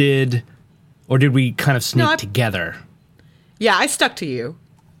 or did we kind of sneak No, together? Yeah, I stuck to you.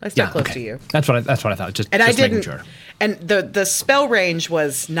 I stuck close to you. That's what I thought. Just I didn't. making sure. And the spell range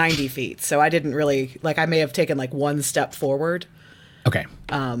was 90 feet, so I didn't really I may have taken one step forward. Okay.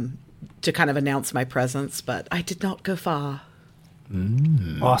 To kind of announce my presence, but I did not go far.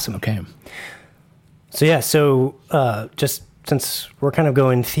 Awesome. Okay. So just since we're kind of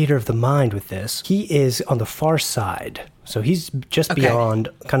going theater of the mind with this, he is on the far side. So he's just beyond,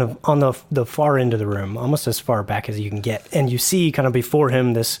 kind of on the far end of the room, almost as far back as you can get. And you see kind of before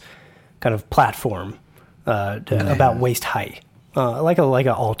him this kind of platform about waist height, like an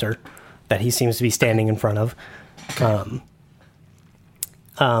altar that he seems to be standing in front of.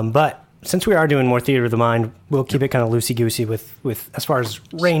 But since we are doing more theater of the mind, we'll keep it kind of loosey-goosey with as far as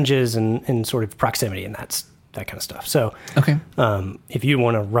ranges and sort of proximity and that kind of stuff. So if you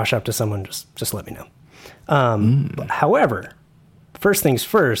want to rush up to someone, just let me know. But however, first things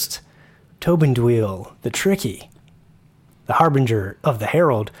first, Tobin Dweel, the tricky, the harbinger of the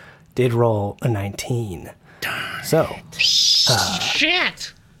herald, did roll a 19. So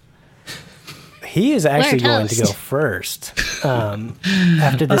Shit! he is actually going to go first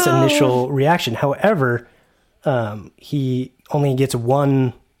after this initial reaction. However, he only gets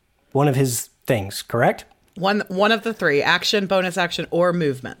one of his things, correct? One of the three: action, bonus action, or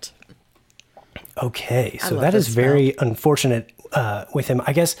movement. Okay, so that is very unfortunate with him.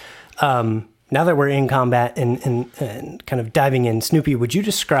 I guess now that we're in combat and kind of diving in, Snoopy, would you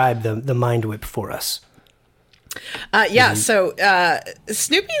describe the mind whip for us? So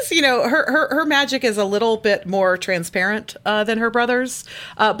Snoopy's, her magic is a little bit more transparent than her brother's,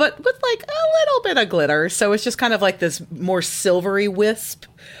 but with a little bit of glitter. So it's just kind of like this more silvery wisp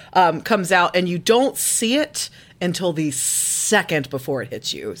comes out, and you don't see it until the second before it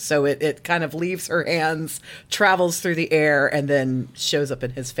hits you. So it kind of leaves her hands, travels through the air, and then shows up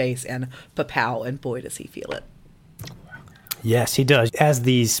in his face, and pa-pow, and boy, does he feel it. Yes, he does. As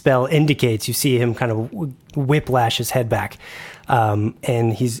the spell indicates, you see him kind of whiplash his head back,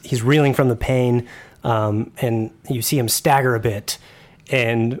 and he's reeling from the pain, and you see him stagger a bit,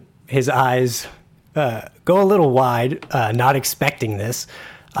 and his eyes go a little wide, not expecting this,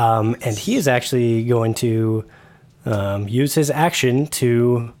 and he is actually going to use his action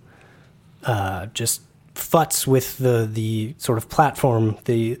to just futz with the sort of platform,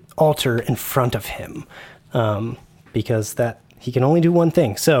 the altar in front of him. Because that he can only do one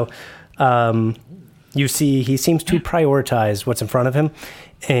thing. So you see he seems to prioritize what's in front of him.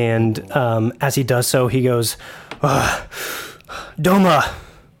 And as he does so, he goes, Doma,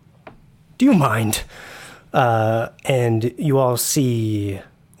 do you mind? And you all see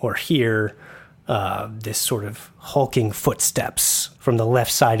or hear this sort of hulking footsteps from the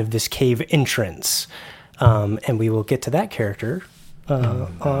left side of this cave entrance. And we will get to that character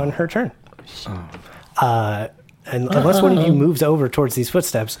on her turn. And unless one of you moves over towards these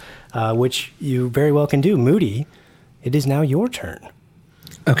footsteps, which you very well can do, Moody, it is now your turn.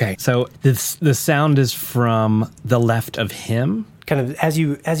 Okay, so the sound is from the left of him? Kind of as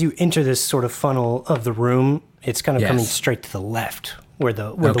you enter this sort of funnel of the room, it's kind of coming straight to the left, where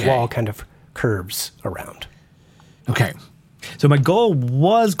the wall kind of curves around. Okay. So my goal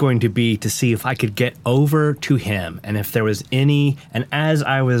was going to be to see if I could get over to him, and if there was any, and as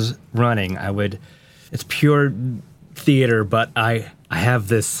I was running, it's pure theater, but I have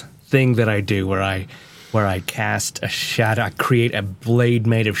this thing that I do where I cast a shadow. I create a blade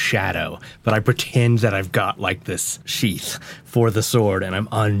made of shadow, but I pretend that I've got this sheath for the sword, and I'm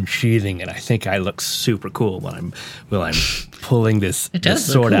unsheathing it. I think I look super cool when I'm pulling this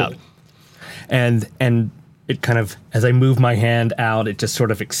sword out. And it kind of, as I move my hand out, it just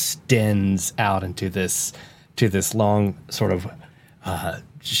sort of extends out into this long sort of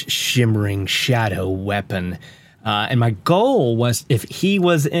shimmering shadow weapon. And my goal was, if he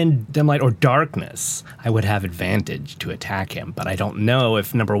was in dim light or darkness, I would have advantage to attack him. But I don't know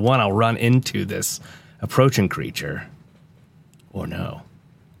if, number one, I'll run into this approaching creature, or no.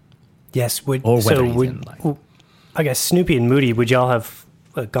 Yes. I guess Snoopy and Moody, would y'all have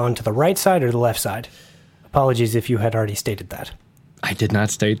gone to the right side or the left side? Apologies if you had already stated that. I did not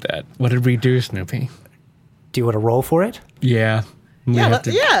state that. What did we do, Snoopy? Do you want to roll for it? Yeah.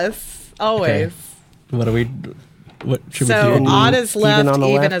 Yes, always. Okay. What do we... What should we do? Odd is left,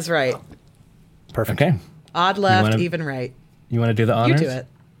 even is right. Perfect. Okay. Odd left, even right. You want to do the honors? You do it.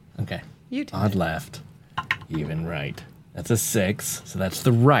 Okay. You do Odd left, even right. That's a 6, so that's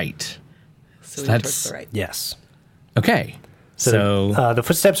the right. So that's the right. Yes. Okay. So the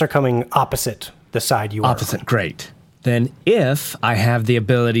footsteps are coming opposite the side you are on. Opposite, great. Then if I have the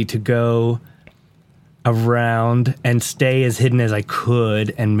ability to go around and stay as hidden as I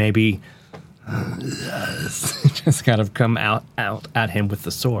could, and maybe... just kind of come out at him with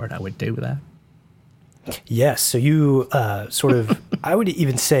the sword. I would do that. Yes. So you sort of, I would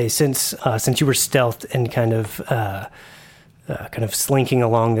even say, since you were stealthed and kind of slinking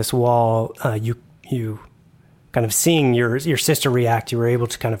along this wall, you kind of seeing your sister react, you were able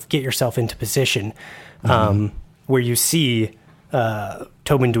to kind of get yourself into position where you see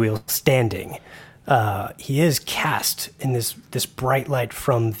Tobin Dweel standing. He is cast in this bright light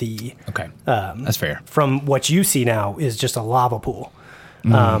from the... Okay, that's fair. From what you see now is just a lava pool.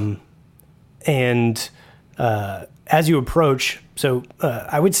 And as you approach, so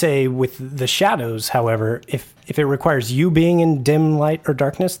I would say with the shadows, however, if it requires you being in dim light or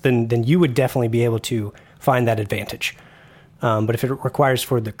darkness, then you would definitely be able to find that advantage. But if it requires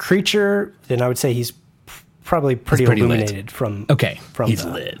for the creature, then I would say he's probably pretty illuminated lit. From he's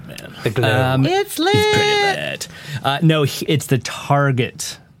lit, man. The glow. It's lit. He's pretty lit. No, it's the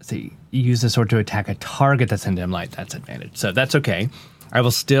target. See, you use the sword to attack a target that's in dim light. That's advantage. So that's okay. I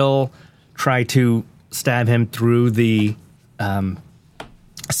will still try to stab him through the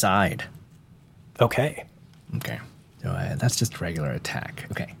side. Okay. Okay. So that's just regular attack.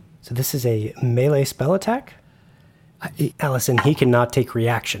 Okay. So this is a melee spell attack? Allison, he cannot take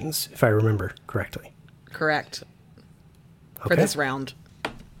reactions, if I remember correctly. Correct. Okay. For this round.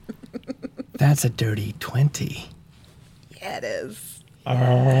 That's a dirty 20. Yeah, it is.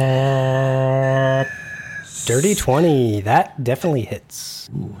 Dirty 20. That definitely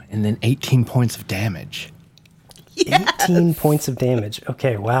hits. Ooh, and then 18 points of damage. Yes. 18 points of damage.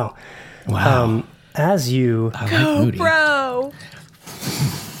 Okay, wow. Wow. As you... Go, bro.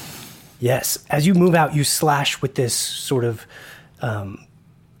 Yes, as you move out, you slash with this sort of...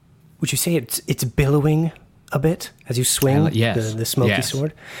 would you say it's billowing a bit as you swing yes. the smoky Yes.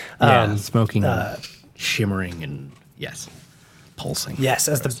 sword? Smoking, shimmering, and yes, pulsing. Yes,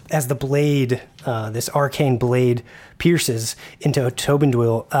 as the blade, this arcane blade, pierces into Tobin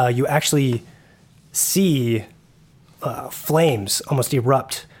Dweel, you actually see flames almost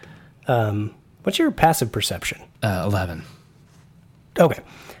erupt. What's your passive perception? 11. Okay.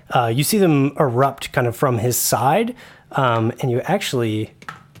 You see them erupt kind of from his side, and you actually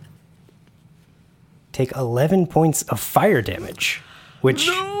take 11 points of fire damage, which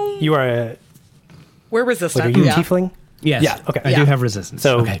you are... We're resistant. Wait, are you a tiefling? Yes. Yeah, okay. I do have resistance.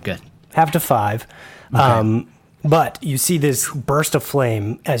 So, okay, good. half to 5. Okay. But you see this burst of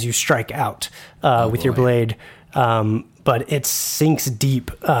flame as you strike out with your blade, but it sinks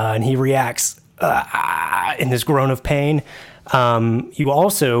deep, and he reacts in this groan of pain. You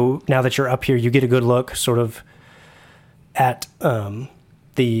also, now that you're up here, you get a good look sort of at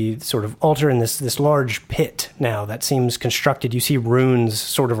the sort of altar in this large pit now that seems constructed. You see runes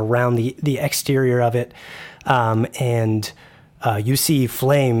sort of around the exterior of it, and you see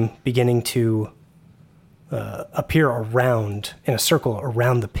flame beginning to appear around in a circle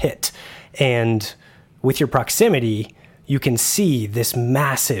around the pit. And with your proximity, you can see this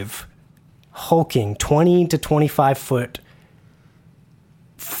massive, hulking 20 to 25 foot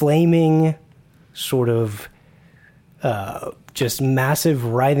flaming sort of just massive,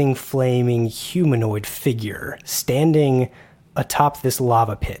 writhing, flaming humanoid figure standing atop this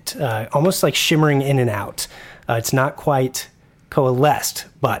lava pit, almost like shimmering in and out. It's not quite coalesced,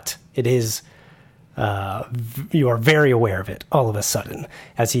 but it is... you are very aware of it all of a sudden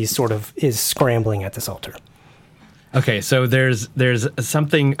as he sort of is scrambling at this altar. Okay, so there's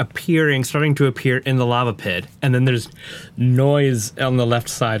something starting to appear in the lava pit, and then there's noise on the left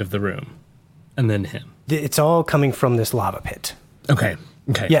side of the room, and then him. It's all coming from this lava pit. Okay.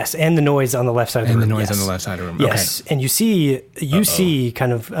 Yes, and the noise on the left side of the room. And the noise yes. on the left side of the room. Yes, Okay. and you see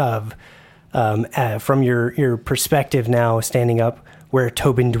kind of from your perspective now, standing up where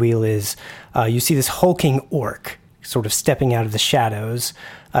Tobin Dweel is, you see this hulking orc sort of stepping out of the shadows.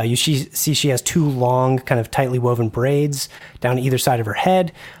 You see she has 2 long, kind of tightly woven braids down either side of her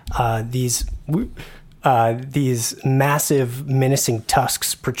head. These massive, menacing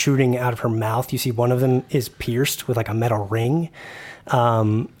tusks protruding out of her mouth. You see one of them is pierced with like a metal ring.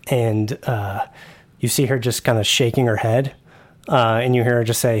 And you see her just kind of shaking her head. And you hear her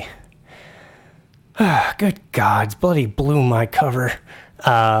just say, good gods, bloody blew my cover.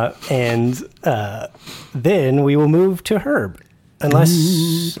 And then we will move to Herb.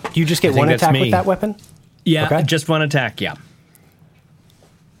 Unless you just get one attack with that weapon? Yeah, okay. Just one attack, yeah.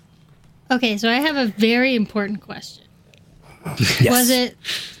 Okay, so I have a very important question. Yes.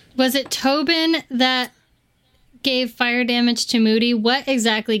 Was it Tobin that gave fire damage to Moody? What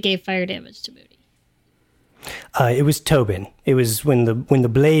exactly gave fire damage to Moody? It was Tobin. It was when the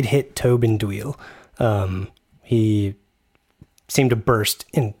blade hit Tobin Dweel. He seemed to burst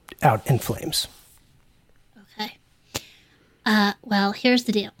out in flames. Okay. Well, here's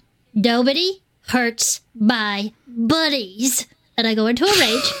the deal. Nobody hurts my buddies. And I go into a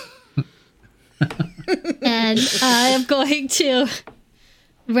rage. And I am going to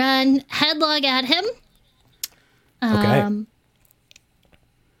run headlong at him.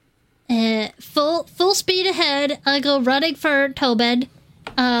 Full speed ahead. I go running for Tobin.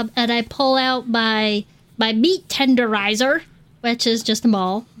 And I pull out my meat tenderizer, which is just a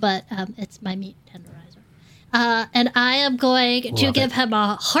maul, but it's my meat tenderizer. And I am going to give him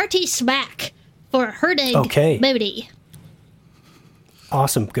a hearty smack for hurting Moody.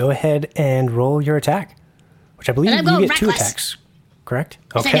 Awesome. Go ahead and roll your attack, which I believe you get reckless. 2 attacks, correct?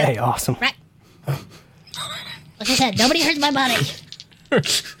 Yes, okay, awesome. Like I said, nobody hurts my body.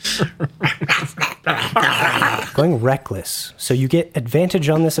 Going reckless. So you get advantage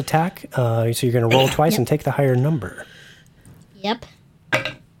on this attack, so you're going to roll twice and take the higher number. Yep.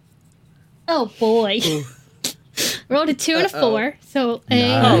 Oh, boy. Rolled a 2 and a 4. So wait.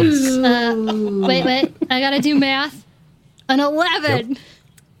 I got to do math. An 11. Yep.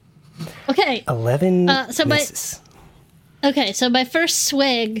 Okay. 11 misses. So my first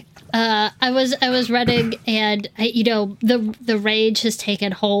swing, I was running, and the rage has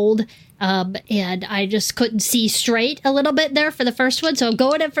taken hold, and I just couldn't see straight a little bit there for the first one, so I'm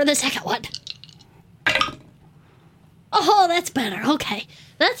going in for the second one. Oh, that's better. Okay,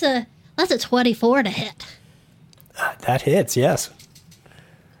 that's a 24 to hit. That hits, yes.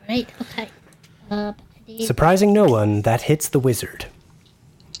 Great. Okay. Surprising no one, that hits the wizard.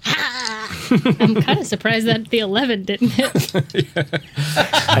 I'm kind of surprised that the 11 didn't hit.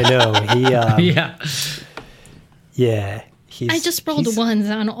 I know. Yeah. I just rolled ones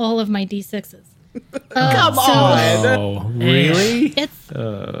on all of my D6s. Come on. Oh, really? It's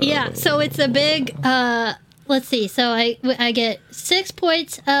so it's a big let's see. So I get 6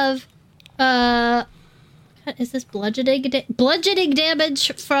 points of is this bludgeoning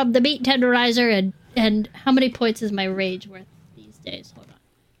damage from the meat tenderizer, and how many points is my rage worth these days? Hold on.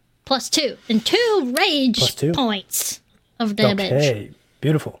 +2. And 2 rage points of damage. Okay,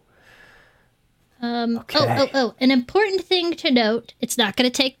 beautiful. An important thing to note, it's not going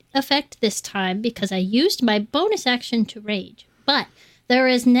to take effect this time because I used my bonus action to rage. But there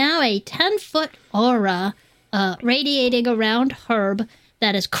is now a 10-foot aura radiating around Herb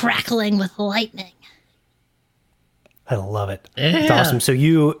that is crackling with lightning. I love it. Yeah. It's awesome. So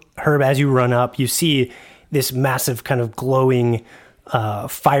you, Herb, as you run up, you see this massive kind of glowing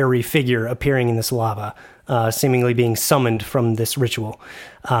fiery figure appearing in this lava, seemingly being summoned from this ritual.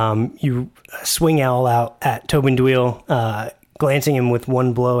 You swing all out at Tobin Dweel, glancing him with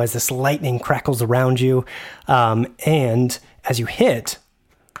one blow as this lightning crackles around you. And as you hit,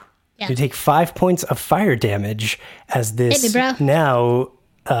 you take 5 points of fire damage as this now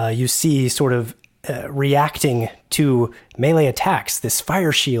you see sort of reacting to melee attacks. This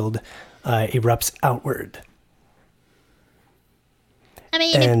fire shield erupts outward.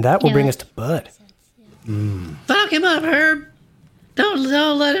 And that will bring us to Bud. Fuck him up, Herb. Don't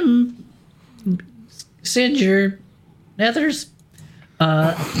let him send your nethers.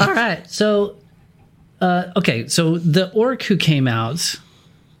 All right. So, okay. So the orc who came out,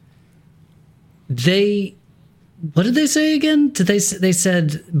 what did they say again? They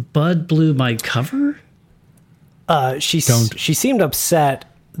said Bud blew my cover? She seemed upset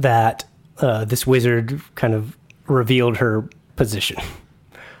that this wizard kind of revealed her position.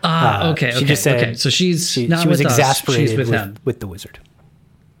 Okay. She just said so she was exasperated with him. With the wizard.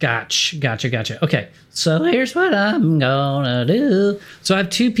 Gotcha. Okay, so here's what I'm gonna do. So I have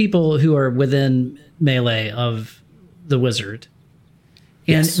 2 people who are within melee of the wizard.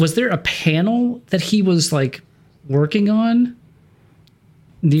 And was there a panel that he was like working on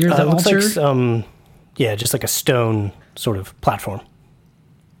near the altar? Like just like a stone sort of platform.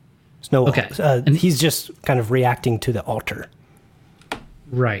 There's no. Okay, and he's just kind of reacting to the altar.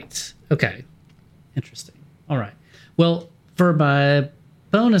 Right. Okay. Interesting. All right. Well, for my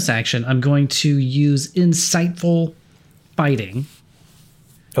bonus action, I'm going to use insightful fighting.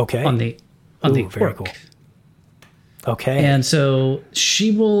 Okay. On the very orc. Cool. Okay. And so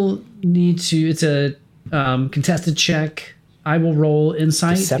she will need to. It's a contested check. I will roll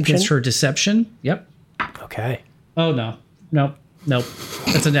insight against her deception. Yep. Okay. Oh no. Nope.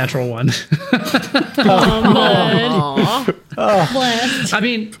 That's a natural one. I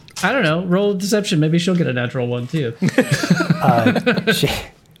mean, I don't know. Roll deception. Maybe she'll get a natural one too.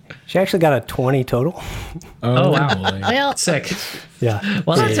 She actually got a 20 total. Oh wow. Well, sick. Yeah.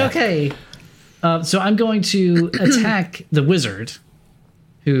 Well, that's okay. So I'm going to attack the wizard,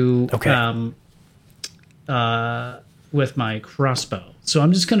 who with my crossbow. So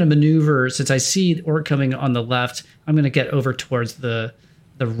I'm just going to maneuver, since I see the orc coming on the left, I'm going to get over towards the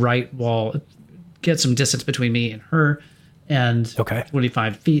right wall, get some distance between me and her, and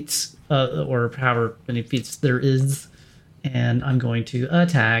 25 feet, or however many feet there is, and I'm going to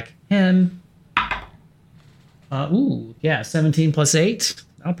attack him. 17 plus 8.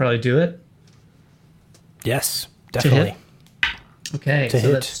 I'll probably do it. Yes, definitely. Okay, To so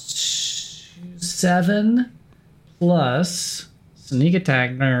hit. that's 7 plus sneak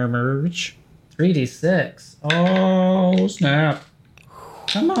attack damage, 3d6. Oh, snap.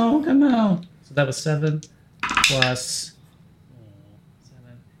 Come on. So that was 7 plus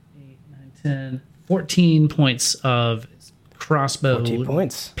 7, 8, 9, 10, 14 points of crossbow 14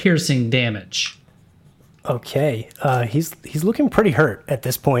 points. piercing damage. Okay, he's looking pretty hurt at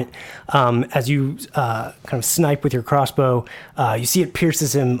this point. As you kind of snipe with your crossbow, you see it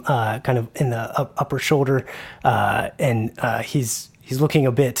pierces him kind of in the upper shoulder, and he's looking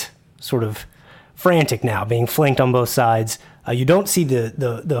a bit sort of frantic now, being flanked on both sides. You don't see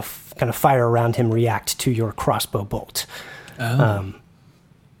the kind of fire around him react to your crossbow bolt.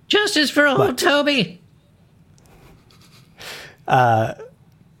 Justice for old Toby!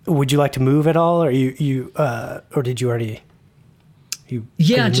 Would you like to move at all, or or did you already?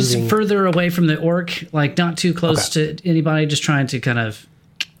 Yeah, just further away from the orc, like not too close to anybody. Just trying to kind of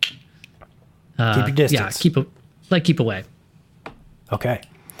keep your distance. Yeah, keep away. Okay.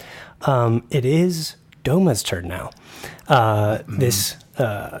 It is Doma's turn now. This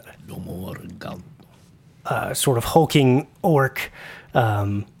sort of hulking orc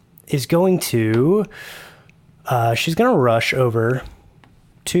is going to. She's going to rush over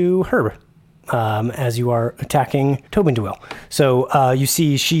to Herb as you are attacking Tobin Duel. So you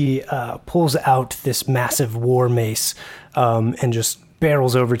see she pulls out this massive war mace and just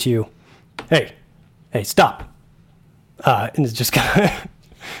barrels over to you. Hey, stop. And it's just going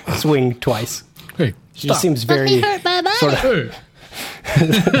to swing twice. Hey, She just seems very sort of...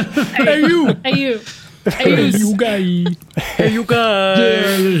 Hey, you! Hey, you. Hey, you guy! Hey, you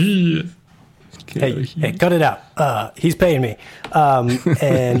guys. Hey, cut it out. He's paying me.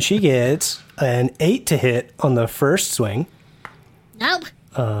 And she gets an 8 to hit on the first swing. Nope.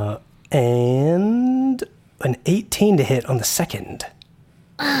 And an 18 to hit on the second.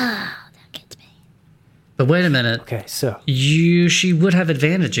 That gets me. But wait a minute. Okay, so... She would have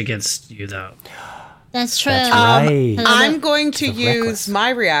advantage against you, though. That's true. That's right. I'm going to It's use reckless.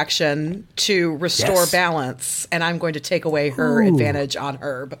 my reaction to restore Yes. balance, and I'm going to take away her advantage on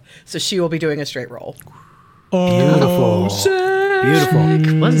Herb. So she will be doing a straight roll. Beautiful.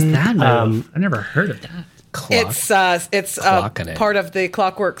 Beautiful. What is that move? I've never heard of that. It's Clocking it. part of the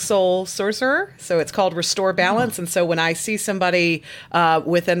Clockwork Soul Sorcerer, so it's called Restore Balance. And so when I see somebody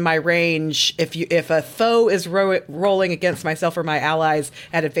within my range, if a foe is rolling against myself or my allies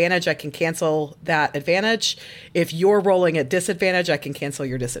at advantage, I can cancel that advantage. If you're rolling at disadvantage, I can cancel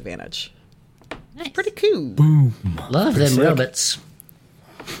your disadvantage. Nice. Pretty cool. Love them robots.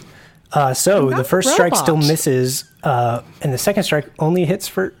 So not the first a strike still robot. misses, and the second strike only hits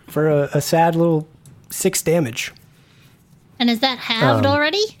for a sad little 6 damage. And is that halved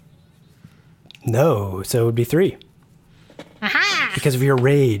already? No, so it would be 3 Aha! because of your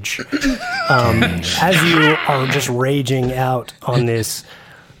rage. As you are just raging out on this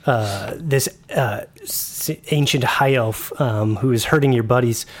ancient high elf who is hurting your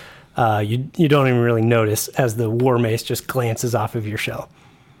buddies, you don't even really notice as the war mace just glances off of your shell.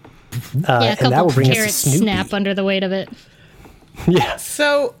 Yeah, a and that couple will bring us to carrots Snoopy. snap under the weight of it. Yeah.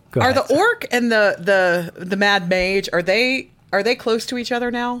 So Go are ahead, the orc and the mad mage, are they close to each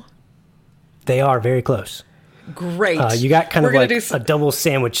other now? They are very close. Great. You got kind We're of gonna like do a double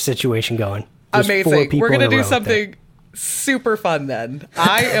sandwich situation going. There's 4 amazing. people We're in gonna a do row something super fun then.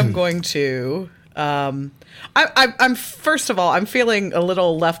 I am going to. I'm first of all, I'm feeling a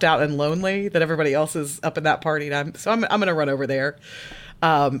little left out and lonely that everybody else is up in that party, and I'm gonna run over there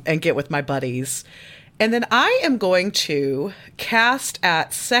and get with my buddies, and then I am going to cast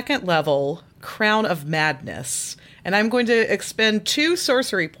at 2nd level Crown of Madness, and I'm going to expend 2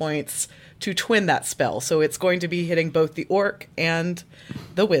 sorcery points to twin that spell. So it's going to be hitting both the orc and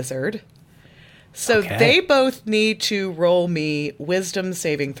the wizard. So Okay. they both need to roll me wisdom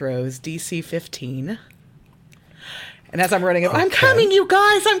saving throws, DC 15. And as I'm running it, I'm coming, you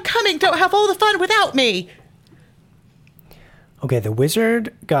guys, I'm coming. Don't have all the fun without me. Okay, the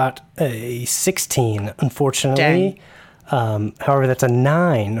wizard got a 16, unfortunately. However, that's a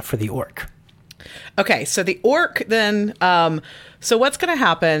 9 for the orc. Okay, so the orc then So what's going to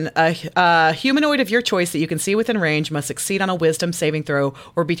happen? A humanoid of your choice that you can see within range must succeed on a wisdom saving throw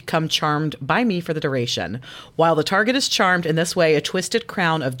or become charmed by me for the duration. While the target is charmed in this way, a twisted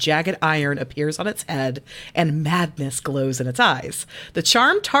crown of jagged iron appears on its head and madness glows in its eyes. The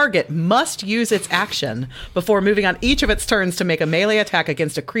charmed target must use its action before moving on each of its turns to make a melee attack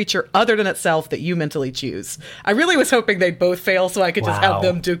against a creature other than itself that you mentally choose. I really was hoping they'd both fail so I could just have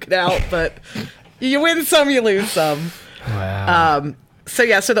them duke it out, but you win some, you lose some. Wow. So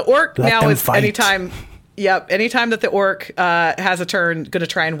the orc now is anytime that the orc has a turn, going to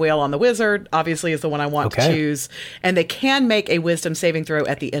try and wail on the wizard, obviously is the one I want to choose. And they can make a wisdom saving throw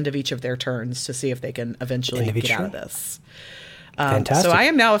at the end of each of their turns to see if they can eventually get out of this. Fantastic. So I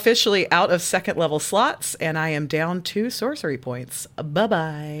am now officially out of second level slots, and I am down 2 sorcery points.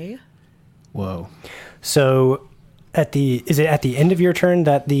 Bye-bye. Whoa. So is it at the end of your turn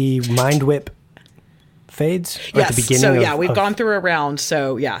that the mind whip fades? Or yes. At the beginning we've gone through a round.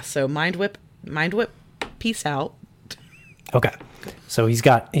 So mind whip, peace out. Okay. So he's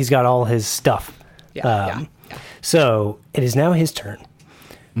got all his stuff. Yeah. So it is now his turn.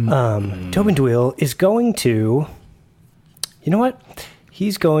 Tobin Dweel is going to, you know what?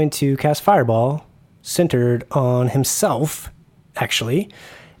 He's going to cast Fireball centered on himself, actually.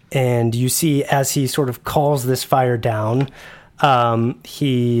 And you see as he sort of calls this fire down,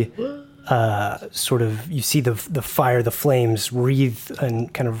 he you see the fire, the flames wreathe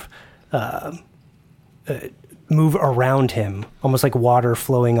and kind of move around him, almost like water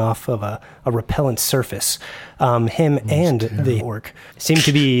flowing off of a repellent surface. Him and the orc seem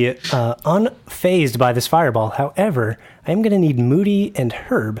to be unfazed by this fireball. However, I am going to need Moody and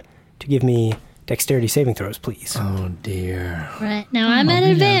Herb to give me dexterity saving throws, please. Oh, dear. Right. Now I'm at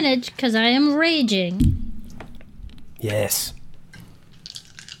advantage because I am raging. Yes.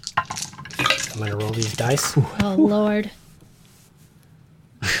 I'm going to roll these dice. Oh, Lord.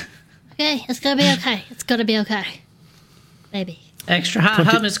 Okay, it's going to be okay. It's going to be okay. Maybe. Extra hot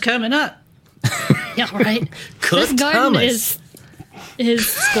hum is coming up. Yeah, right. This garden is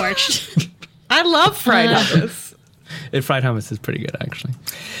scorched. I love fried hummus. Fried hummus is pretty good, actually.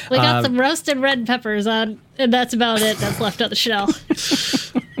 We got some roasted red peppers on, and that's about it. That's left on the shelf.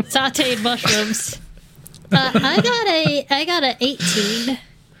 Sauteed mushrooms. I got a 18.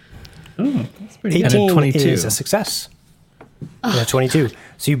 Oh, that's pretty good. 18 22. is a success. Yeah, 22.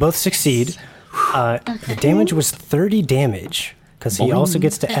 So you both succeed. The damage was 30 damage, because he also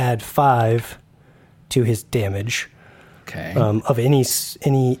gets to add 5 to his damage of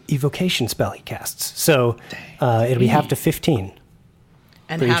any evocation spell he casts. So it'll be half to 15.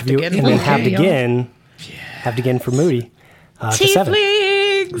 And for each half of you, again. and then halved again for Moody. To 7.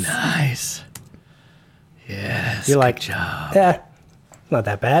 Tieflings! Nice. Yes. You're like, good job. Not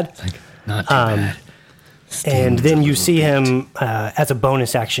that bad. Not too bad. And then you see him, as a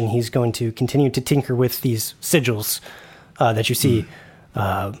bonus action, he's going to continue to tinker with these sigils that you see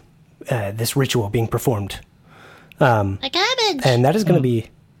this ritual being performed. A cabbage! And that is going to be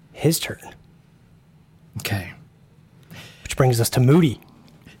his turn. Okay. Which brings us to Moody.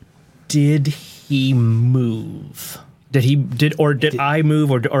 Did he move? Did I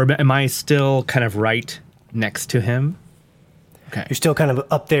move, or am I still kind of right next to him? Okay. You're still kind of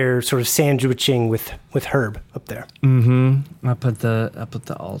up there, sort of sandwiching with Herb up there. Mm-hmm. Up at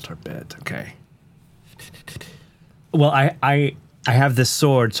the altar bit. Okay. Well, I have this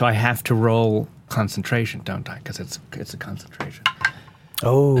sword, so I have to roll concentration, don't I? Because it's a concentration.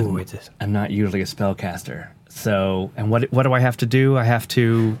 Oh, it is. I'm not usually a spellcaster. So, and what do I have to do? I have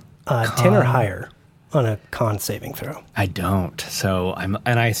to 10 or higher on a con saving throw. I don't. So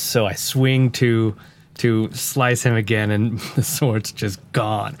I swing to slice him again, and the sword's just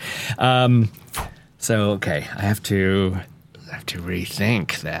gone. So okay, I have to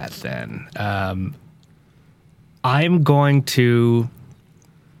rethink that then. I'm going to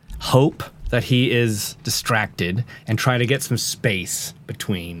hope that he is distracted and try to get some space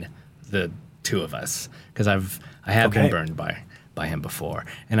between the two of us, because I have been burned by him before,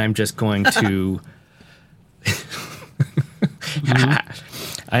 and I'm just going to.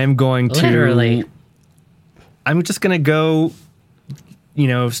 I am going to. Literally. I'm just going to go,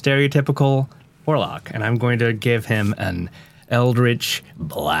 stereotypical warlock, and I'm going to give him an Eldritch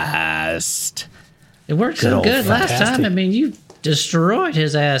Blast. It worked so good last time. I mean, you destroyed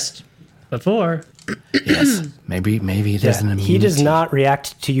his ass before. Yes, maybe it isn't immune. He does not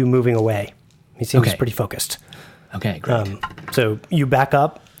react to you moving away. He seems pretty focused. Okay, great. So you back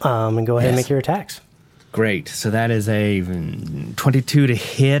up and go ahead and make your attacks. Great. So that is a 22 to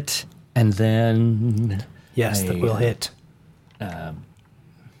hit, and then... Yes, that will hit.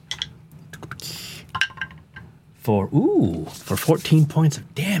 for 14 points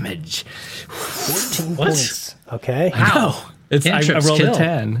of damage. 14 points. Okay. I know. I rolled kill. a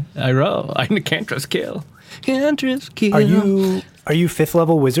 10. I cantrip kill. Cantrip kill. Are you 5th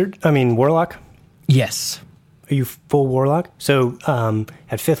level wizard? I mean warlock? Yes. Are you full warlock? So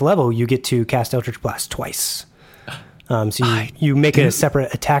at 5th level, you get to cast Eldritch Blast twice. So you make a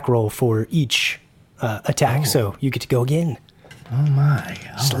separate attack roll for each attack. So you get to go again. Oh my!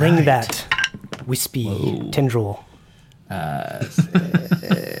 Sling that wispy tendril.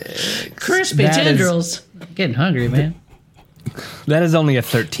 Crispy That tendrils. Getting hungry, man. That is only a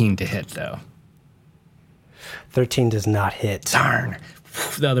 13 to hit, though. 13 does not hit. Darn.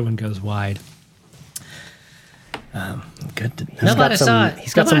 The other one goes wide. Good to know. Nobody saw it.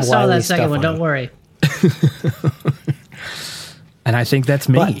 He's got some saw wily that second stuff one. on Don't him. worry. And I think that's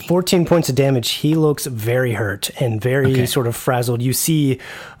me. But 14 points of damage. He looks very hurt and very sort of frazzled. You see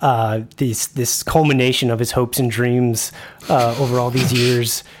this culmination of his hopes and dreams over all these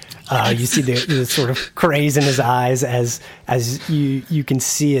years. You see the sort of craze in his eyes as you can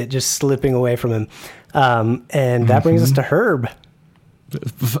see it just slipping away from him. And that brings us to Herb.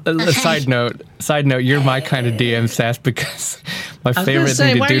 Side note, you're my kind of DM, Seth, because my favorite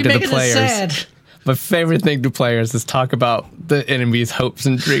say, thing why to are do you to the making this players. sad? My favorite thing to players is talk about the enemy's hopes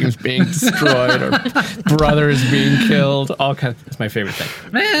and dreams being destroyed or brothers being killed. All kinds. It's my favorite thing.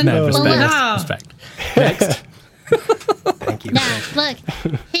 Man, Respect. Next. Thank you. Now, look,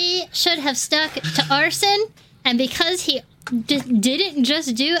 he should have stuck to arson, and because he didn't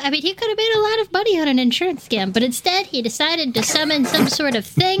just do, I mean, he could have made a lot of money on an insurance scam, but instead he decided to summon some sort of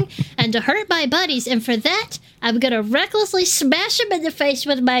thing and to hurt my buddies, and for that, I'm gonna recklessly smash him in the face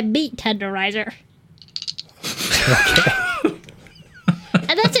with my meat tenderizer. Okay.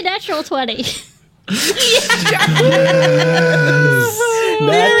 And that's a natural 20.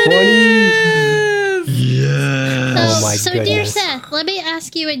 Nat 20. So, Oh my dear goodness. Seth, let me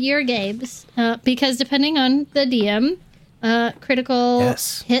ask you in your games, because depending on the DM, critical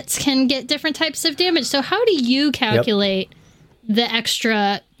hits can get different types of damage. So how do you calculate the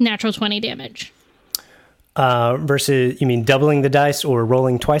extra natural 20 damage? Versus, you mean doubling the dice or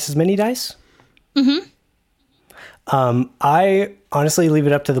rolling twice as many dice? Mm-hmm. I honestly leave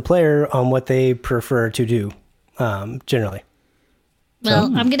it up to the player on what they prefer to do, generally.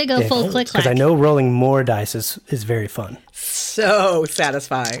 Well, I'm going to go full click-clack. Because I know rolling more dice is very fun. So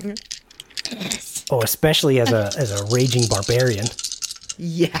satisfying. Yes. Oh, especially as a raging barbarian.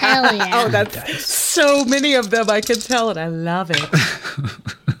 Yeah. Hell yeah. Oh, that's so many of them. I can tell it. I love it.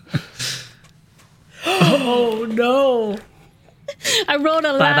 Oh, no. I rolled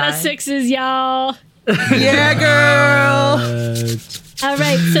a lot of sixes, y'all. Yeah, girl. All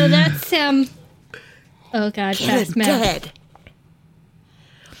right, so that's, oh, God, fast math. Dead.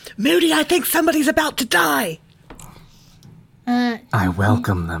 Moody, I think somebody's about to die. I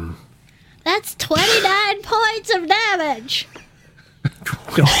welcome them. That's 29 points of damage.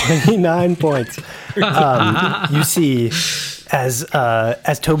 29 points. You see, as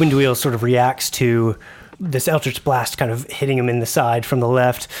Tobin Dweel sort of reacts to this Eldritch Blast kind of hitting him in the side from the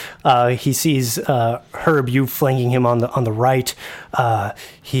left, he sees Herb, you flanking him on the right.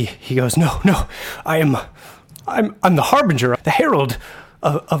 He goes, no, I'm the Harbinger, the Herald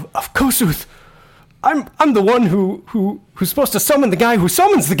of Kosuth. I'm the one who's supposed to summon the guy who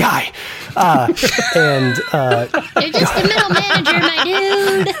summons the guy. You're just the middle manager, my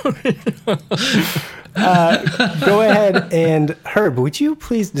dude. Go ahead and Herb, would you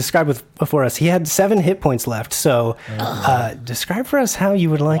please describe for us? He had 7 hit points left, so describe for us how you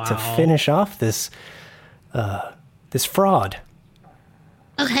would like to finish off this fraud.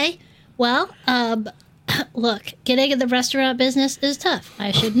 Okay, well, look, getting in the restaurant business is tough. I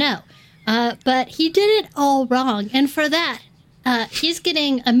should know. But he did it all wrong. And for that, he's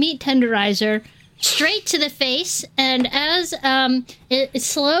getting a meat tenderizer straight to the face. And as it's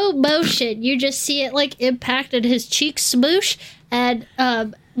slow motion, you just see it like impacted his cheek smoosh. And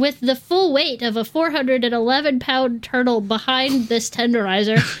with the full weight of a 411-pound turtle behind this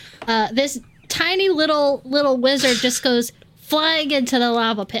tenderizer, this tiny little wizard just goes flying into the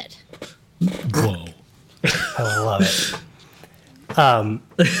lava pit. Whoa. I love it.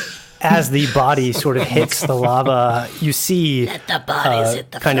 As the body sort of hits the lava, you see Let the bodies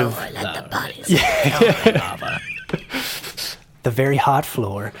hit the kind floor. of Let the bodies hit the lava. the very hot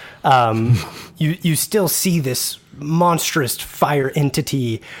floor. You still see this monstrous fire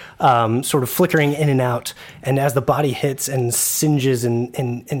entity sort of flickering in and out, and as the body hits and singes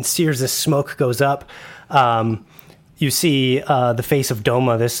and sears, as smoke goes up. You see the face of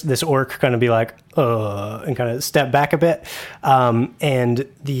Doma, this orc, kind of be like, and kind of step back a bit. And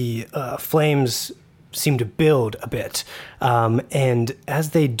the flames seem to build a bit. And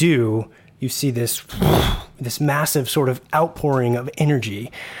as they do, you see this massive sort of outpouring of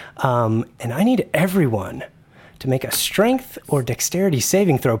energy. And I need everyone to make a strength or dexterity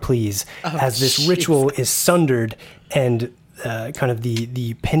saving throw, please, as this ritual is sundered and kind of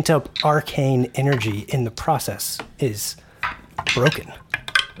the pent-up arcane energy in the process is broken.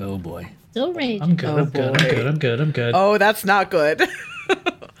 Oh, boy. Still raging. I'm good. I'm good. Oh, that's not good.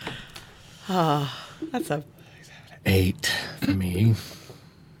 That's a 8 for me.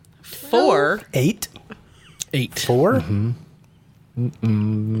 4. 8? 8. 4?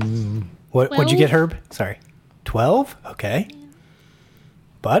 What'd you get, Herb? Sorry. 12? Okay.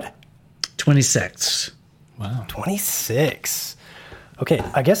 Bud? 26. Wow. 26. Okay,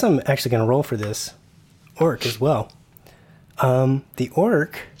 I guess I'm actually going to roll for this orc as well. The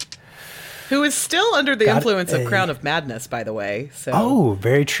orc... Who is still under the Got influence of a- Crown of Madness, by the way. So. Oh,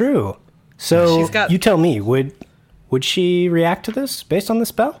 very true. So She's got- you tell me, would she react to this based on the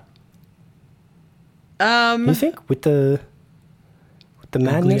spell? You think with the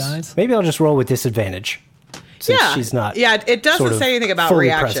madness? eyes? Maybe I'll just roll with disadvantage. Since Yeah, she's not. Yeah, it doesn't sort of say anything about fully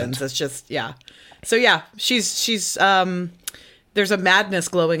reactions. present. It's just So yeah, she's there's a madness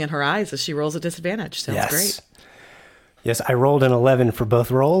glowing in her eyes as she rolls a disadvantage. Sounds great. Yes, I rolled an 11 for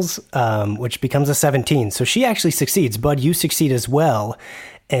both rolls, which becomes a 17. So she actually succeeds. Bud, you succeed as well.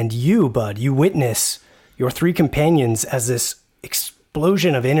 And you, Bud, you witness your 3 companions as this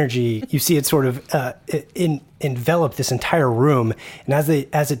explosion of energy. You see it sort of envelop this entire room. And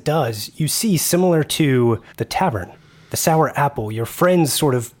as it does, you see, similar to the tavern, the sour apple, your friends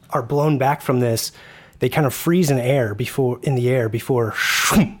sort of are blown back from this. They kind of freeze in the air before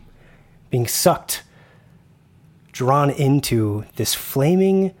being sucked, drawn into this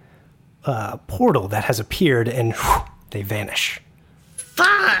flaming portal that has appeared, and they vanish.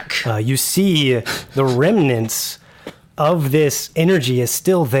 Fuck! You see the remnants of this energy is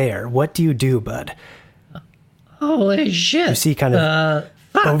still there. What do you do, Bud? Holy shit. You see kind of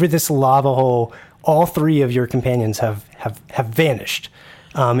over this lava hole, all 3 of your companions have vanished.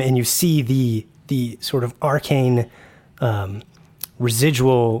 And you see the sort of arcane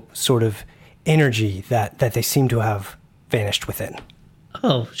residual sort of energy that they seem to have vanished within.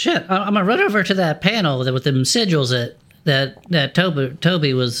 Oh, shit. I'm going to run over to that panel with them sigils that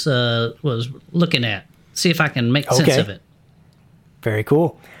Toby was looking at. See if I can make sense of it. Very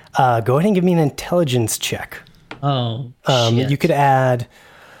cool. Go ahead and give me an intelligence check. Oh, shit. You could add...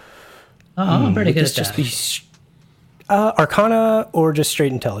 I'm pretty good Would at this that. just be Arcana or just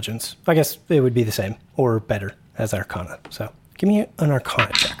straight intelligence? I guess it would be the same or better as Arcana. So give me an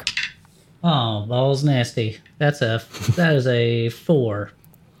Arcana check. Oh, balls nasty. That is a 4.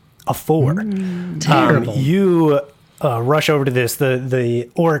 A 4. Terrible. You rush over to this. The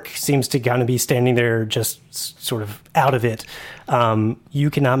orc seems to kind of be standing there just sort of out of it. You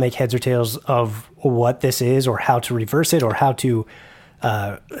cannot make heads or tails of what this is or how to reverse it or how to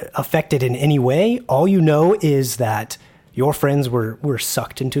affect it in any way. All you know is that your friends were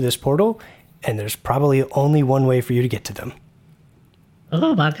sucked into this portal, and there's probably only one way for you to get to them.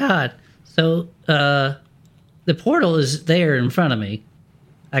 Oh, my God. So, the portal is there in front of me.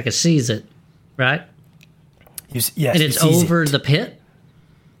 I can seize it, right? Yes, And it's over the pit?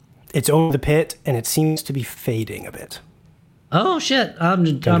 It's over the pit, and it seems to be fading a bit. Oh, shit. I'm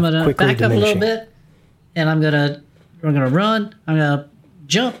going to quickly back up a little diminishing. bit, and I'm going to run. I'm going to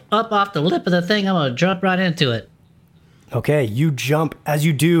jump up off the lip of the thing. I'm going to jump right into it. Okay, you jump. As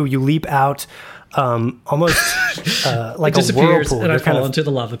you do, you leap out almost like It disappears, a whirlpool. and I You're kind fall of into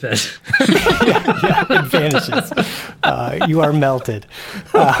the lava pit. it vanishes. You are melted.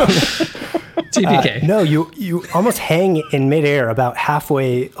 TPK. No, you almost hang in midair about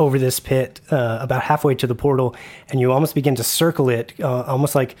halfway over this pit, about halfway to the portal, and you almost begin to circle it,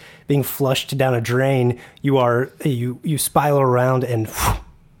 almost like being flushed down a drain. You spiral around, and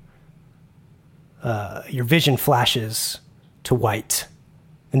your vision flashes to white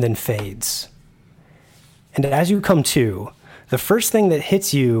and then fades. And as you come to, the first thing that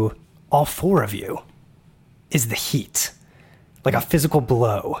hits you, all 4 of you, is the heat, like a physical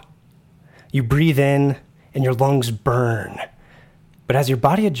blow. You breathe in and your lungs burn. But as your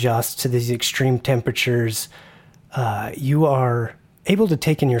body adjusts to these extreme temperatures, you are able to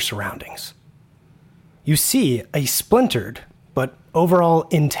take in your surroundings. You see a splintered but overall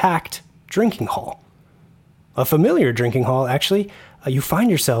intact drinking hall. A familiar drinking hall, actually. You find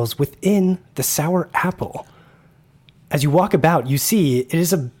yourselves within the Sour Apple. As you walk about, you see it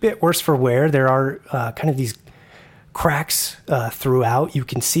is a bit worse for wear. There are kind of these cracks throughout. You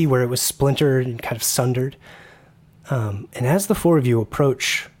can see where it was splintered and kind of sundered. And as the 4 of you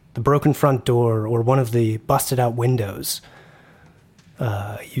approach the broken front door or one of the busted out windows,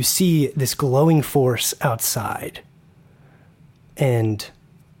 you see this glowing force outside. And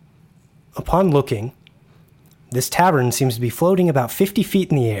upon looking, this tavern seems to be floating about 50 feet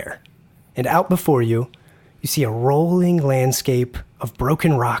in the air. And out before you, you see a rolling landscape of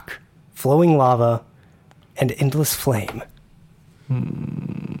broken rock, flowing lava, and endless flame.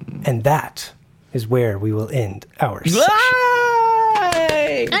 And that is where we will end our session.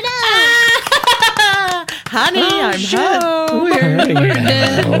 Yay! Oh, no! Honey, I'm home. We're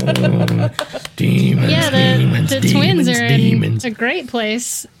dead. Demons, Yeah, demons, the demons, twins are demons. in a great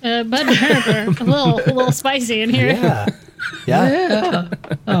place. Bud and Herb are a little spicy in here. Yeah. Yeah. Yeah.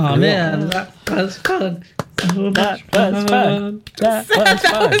 Oh man, that was fun. That was fun. That was That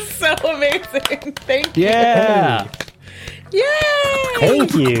fun. was so amazing. Thank you. Yeah. Yay!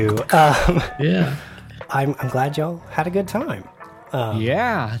 Thank you. Yeah. I'm glad y'all had a good time.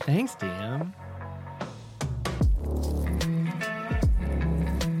 Yeah. Thanks, DM.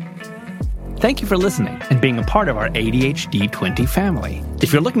 Thank you for listening and being a part of our ADHd20 family.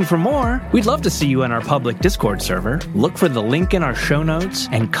 If you're looking for more, we'd love to see you in our public Discord server. Look for the link in our show notes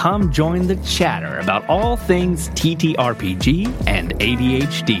and come join the chatter about all things TTRPG and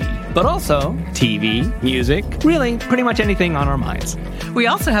ADHD, but also TV, music, really pretty much anything on our minds. We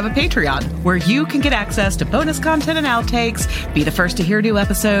also have a Patreon where you can get access to bonus content and outtakes, be the first to hear new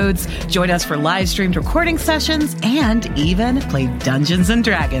episodes, join us for live streamed recording sessions, and even play Dungeons and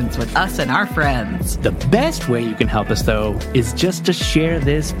Dragons with us and our friends. The best way you can help us, though, is just to share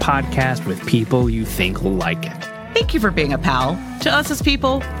this podcast with people you think will like it. Thank you for being a pal to us as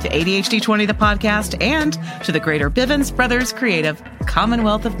people, to ADHd20 the podcast, and to the greater Bivens Brothers Creative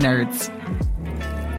Commonwealth of Nerds.